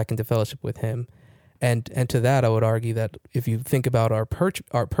bring us back into fellowship with him. And to that, I would argue that if you think about our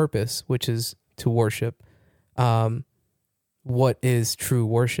purpose, which is to worship, what is true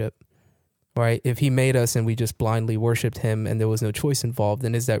worship? Right? If he made us and we just blindly worshiped him and there was no choice involved,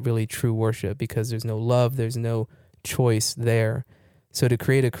 then is that really true worship? Because there's no love, there's no choice there. So to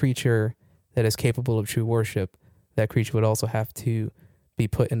create a creature that is capable of true worship, that creature would also have to be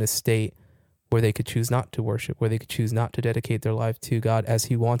put in a state where they could choose not to worship, where they could choose not to dedicate their life to God as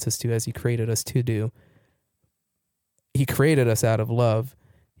he wants us to, as he created us to do. He created us out of love.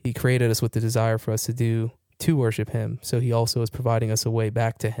 He created us with the desire for us to worship him. So he also is providing us a way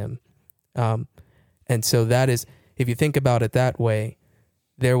back to him. And so that is, if you think about it that way,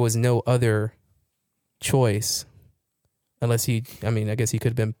 there was no other choice unless I guess he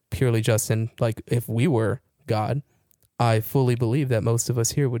could have been purely just. And like, if we were God, I fully believe that most of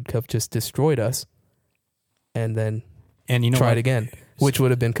us here would have just destroyed us and then tried again, which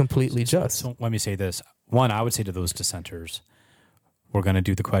would have been completely just. So let me say this. One, I would say to those dissenters, we're going to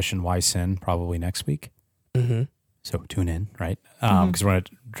do the question, why sin, probably next week. Mm-hmm. So tune in, right? Because we're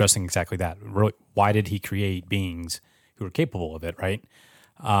addressing exactly that. Really, why did he create beings who are capable of it, right?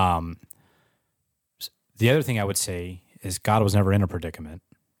 The other thing I would say is God was never in a predicament.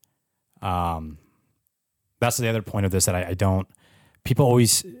 That's the other point of this that I don't. People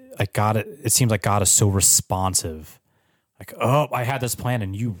always like God. It seems like God is so responsive. Like, oh, I had this plan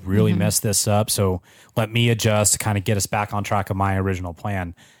and you really messed this up. So let me adjust to kind of get us back on track of my original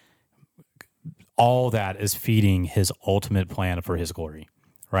plan. All that is feeding his ultimate plan for his glory,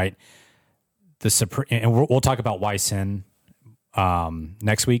 right? And we'll talk about why sin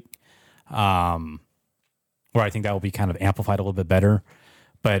next week, where I think that will be kind of amplified a little bit better.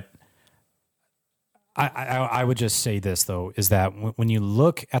 But I would just say this, though, is that when you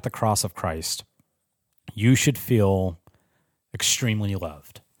look at the cross of Christ, you should feel extremely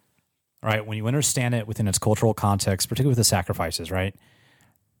loved, right? When you understand it within its cultural context, particularly with the sacrifices, right?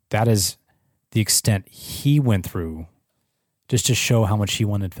 That is the extent he went through just to show how much he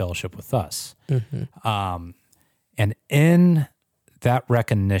wanted fellowship with us. Mm-hmm. And in that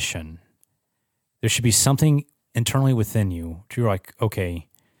recognition, there should be something internally within you to, you're like, okay,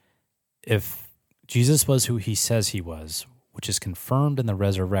 if Jesus was who he says he was, which is confirmed in the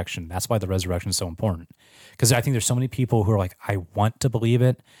resurrection, that's why the resurrection is so important. Because I think there's so many people who are like, I want to believe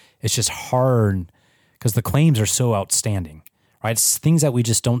it. It's just hard because the claims are so outstanding. Right? It's things that we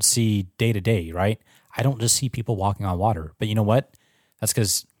just don't see day to day, right? I don't just see people walking on water. But you know what? That's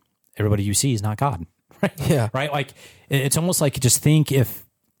because everybody you see is not God. Right? Yeah. Right? Like, it's almost like, just think if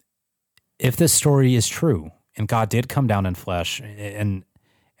this story is true and God did come down in flesh and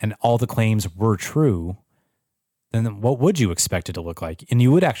all the claims were true, then what would you expect it to look like? And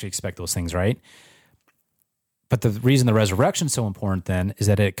you would actually expect those things, right? But the reason the resurrection is so important then is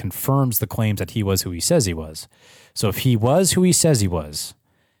that it confirms the claims that he was who he says he was. So if he was who he says he was,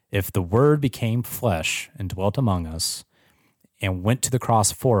 if the Word became flesh and dwelt among us and went to the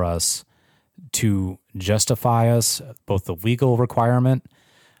cross for us to justify us, both the legal requirement,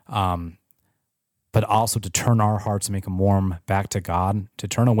 but also to turn our hearts and make them warm back to God, to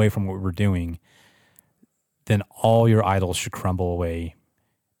turn away from what we're doing, then all your idols should crumble away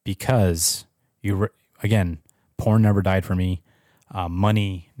because again, porn never died for me.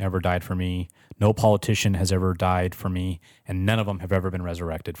 Money never died for me. No politician has ever died for me, and none of them have ever been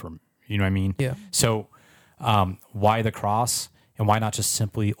resurrected for me. You know what I mean? Yeah. So why the cross, and why not just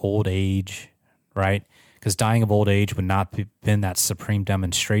simply old age, right? Because dying of old age would not have been that supreme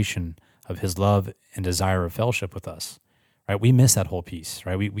demonstration of his love and desire of fellowship with us, right? We miss that whole piece,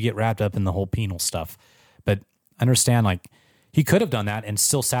 right? We get wrapped up in the whole penal stuff. But understand, like, He could have done that and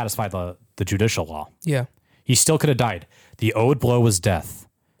still satisfied the judicial law. Yeah. He still could have died. The owed blow was death.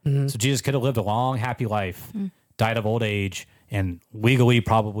 So Jesus could have lived a long, happy life, died of old age, and legally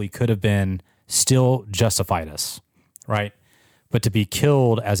probably could have been still justified us, right? But to be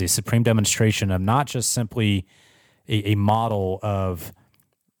killed as a supreme demonstration of not just simply a model of,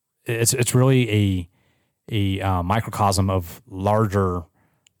 it's really a microcosm of larger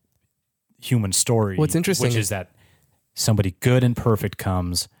human story. What's interesting which is that somebody good and perfect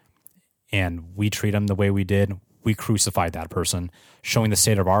comes, and we treat them the way we did. We crucified that person, showing the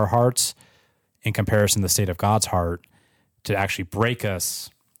state of our hearts in comparison to the state of God's heart, to actually break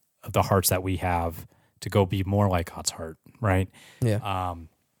us of the hearts that we have to go be more like God's heart, right? Yeah.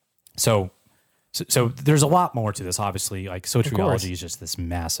 So there's a lot more to this. Obviously, like soteriology is just this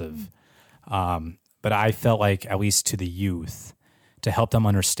massive. But I felt like, at least to the youth, to help them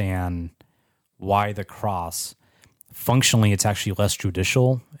understand why the cross, functionally, it's actually less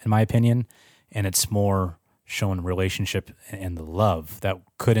judicial, in my opinion, and it's more showing relationship and the love that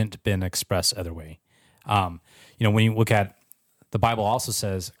couldn't have been expressed other way. When you look at, the Bible also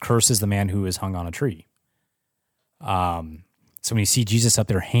says, "Cursed is the man who is hung on a tree." So when you see Jesus up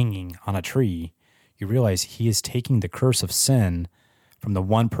there hanging on a tree, you realize he is taking the curse of sin from the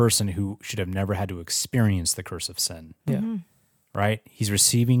one person who should have never had to experience the curse of sin. Yeah. Right? He's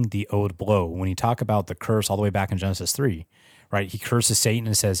receiving the owed blow. When you talk about the curse all the way back in Genesis 3, right? He curses Satan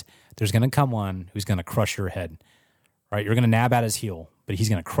and says, there's going to come one who's going to crush your head, right? You're going to nab at his heel, but he's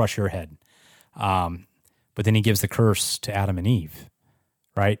going to crush your head. But then he gives the curse to Adam and Eve,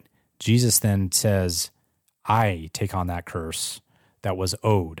 right? Jesus then says, I take on that curse that was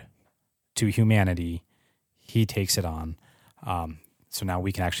owed to humanity. He takes it on. So now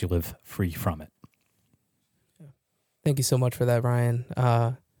we can actually live free from it. Thank you so much for that, Ryan.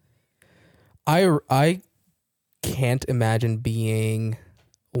 I can't imagine being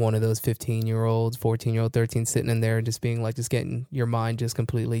one of those 15-year-olds, 14-year-old, 13, sitting in there and just being like, just getting your mind just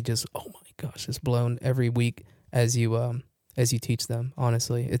completely just, oh my gosh, just blown every week as you teach them.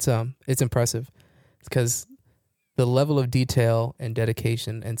 Honestly, it's impressive because the level of detail and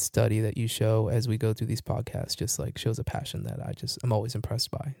dedication and study that you show as we go through these podcasts just like shows a passion that I'm always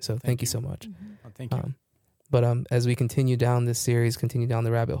impressed by. So thank you so much. Oh, thank you. But as we continue down this series, continue down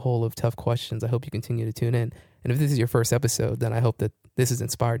the rabbit hole of tough questions, I hope you continue to tune in. And if this is your first episode, then I hope that this has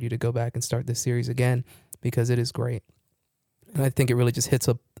inspired you to go back and start this series again, because it is great. And I think it really just hits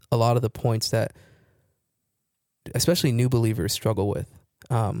up a lot of the points that especially new believers struggle with.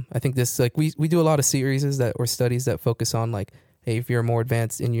 I think this, like, we do a lot of series or studies that focus on, like, hey, if you're more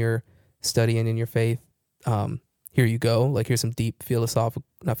advanced in your study and in your faith, here you go. Like, here's some deep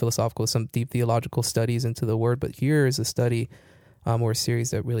some deep theological studies into the word. But here is a study or a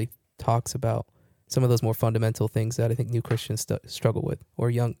series that really talks about some of those more fundamental things that I think new Christians struggle with, or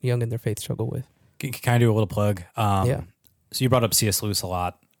young in their faith struggle with. Can I do a little plug? Yeah. So you brought up C.S. Lewis a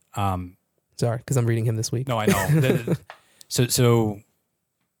lot. Sorry, because I'm reading him this week. No, I know. So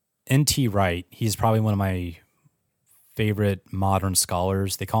N.T. Wright, he's probably one of my favorite modern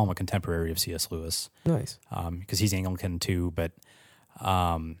scholars. They call him a contemporary of C.S. Lewis. Nice. Because he's Anglican too, but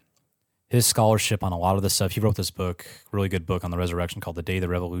his scholarship on a lot of this stuff, he wrote this book, really good book on the resurrection called The Day the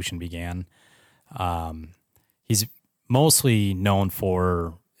Revolution Began. He's mostly known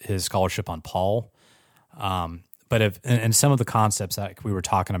for his scholarship on Paul, but and some of the concepts that we were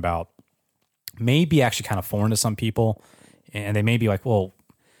talking about may be actually kind of foreign to some people, and they may be like, well,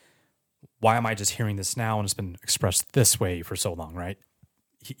 why am I just hearing this now and it's been expressed this way for so long, right?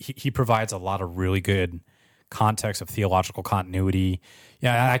 He provides a lot of really good context of theological continuity.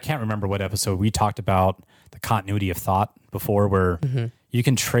 Yeah, I can't remember what episode we talked about the continuity of thought before, where you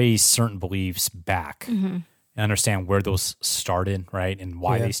can trace certain beliefs back and understand where those started, right, and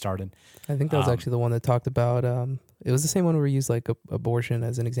why they started. I think that was actually the one that talked about, it was the same one where we used like abortion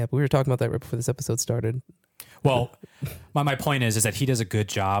as an example. We were talking about that right before this episode started. Well, my point is that he does a good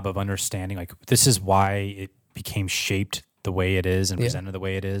job of understanding, like, this is why it became shaped the way it is and presented the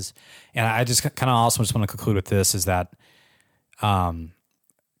way it is. And I just kind of also just want to conclude with this, is that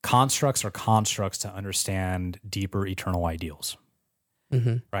constructs are constructs to understand deeper eternal ideals,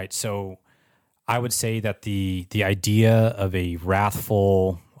 right? So I would say that the idea of a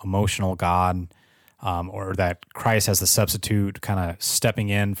wrathful, emotional God, or that Christ as the substitute kind of stepping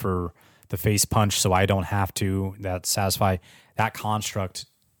in for the face punch so I don't have to, that satisfy, that construct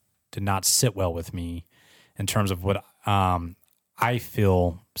did not sit well with me in terms of what I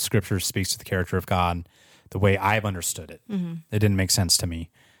feel Scripture speaks to the character of God the way I've understood it. It didn't make sense to me.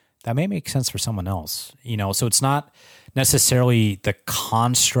 That may make sense for someone else, so it's not necessarily the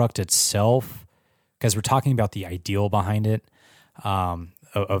construct itself, because we're talking about the ideal behind it.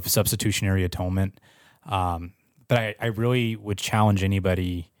 of substitutionary atonement. But I really would challenge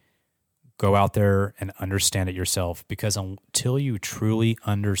anybody, go out there and understand it yourself, because until you truly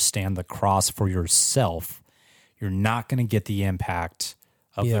understand the cross for yourself, you're not going to get the impact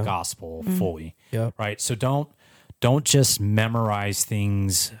of the gospel fully. Yeah. Right. So don't just memorize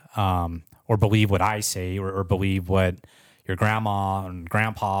things or believe what I say or believe what your grandma and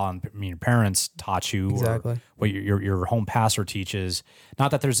grandpa and your parents taught you, Exactly. or what your home pastor teaches.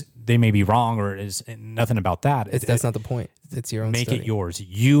 Not that they may be wrong, or is nothing about that. That's not the point. It's your own Make study. it yours.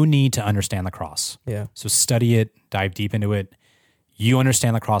 You need to understand the cross. Yeah. So study it, dive deep into it. You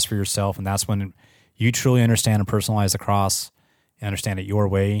understand the cross for yourself, and that's when you truly understand and personalize the cross and understand it your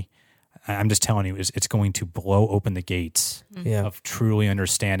way. I'm just telling you, it's going to blow open the gates of truly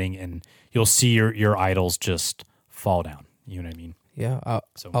understanding, and you'll see your idols just fall down. You know what I mean? Yeah.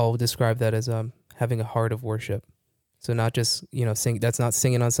 I'll describe that as having a heart of worship. So not just, sing. That's not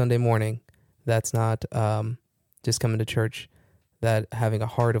singing on Sunday morning. That's not just coming to church. That having a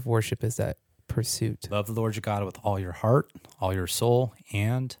heart of worship is that pursuit. Love the Lord your God with all your heart, all your soul,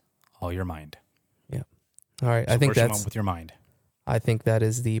 and all your mind. Yeah. All right. So I think worship that's Him with your mind. I think that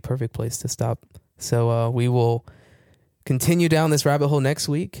is the perfect place to stop. So we will continue down this rabbit hole next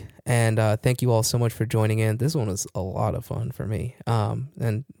week. And thank you all so much for joining in. This one was a lot of fun for me.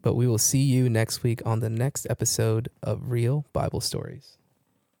 But we will see you next week on the next episode of Real Bible Stories.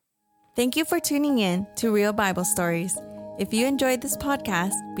 Thank you for tuning in to Real Bible Stories. If you enjoyed this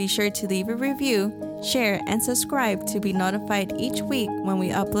podcast, be sure to leave a review, share, and subscribe to be notified each week when we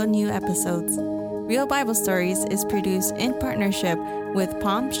upload new episodes. Real Bible Stories is produced in partnership with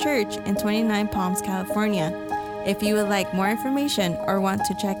Palms Church in 29 Palms, California. If you would like more information or want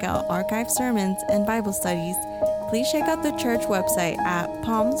to check out archived sermons and Bible studies, please check out the church website at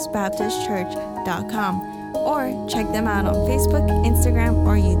palmsbaptistchurch.com or check them out on Facebook, Instagram,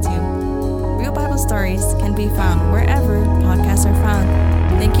 or YouTube. Real Bible Stories can be found wherever podcasts are found.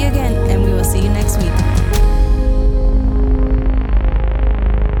 Thank you again, and we will see you next week.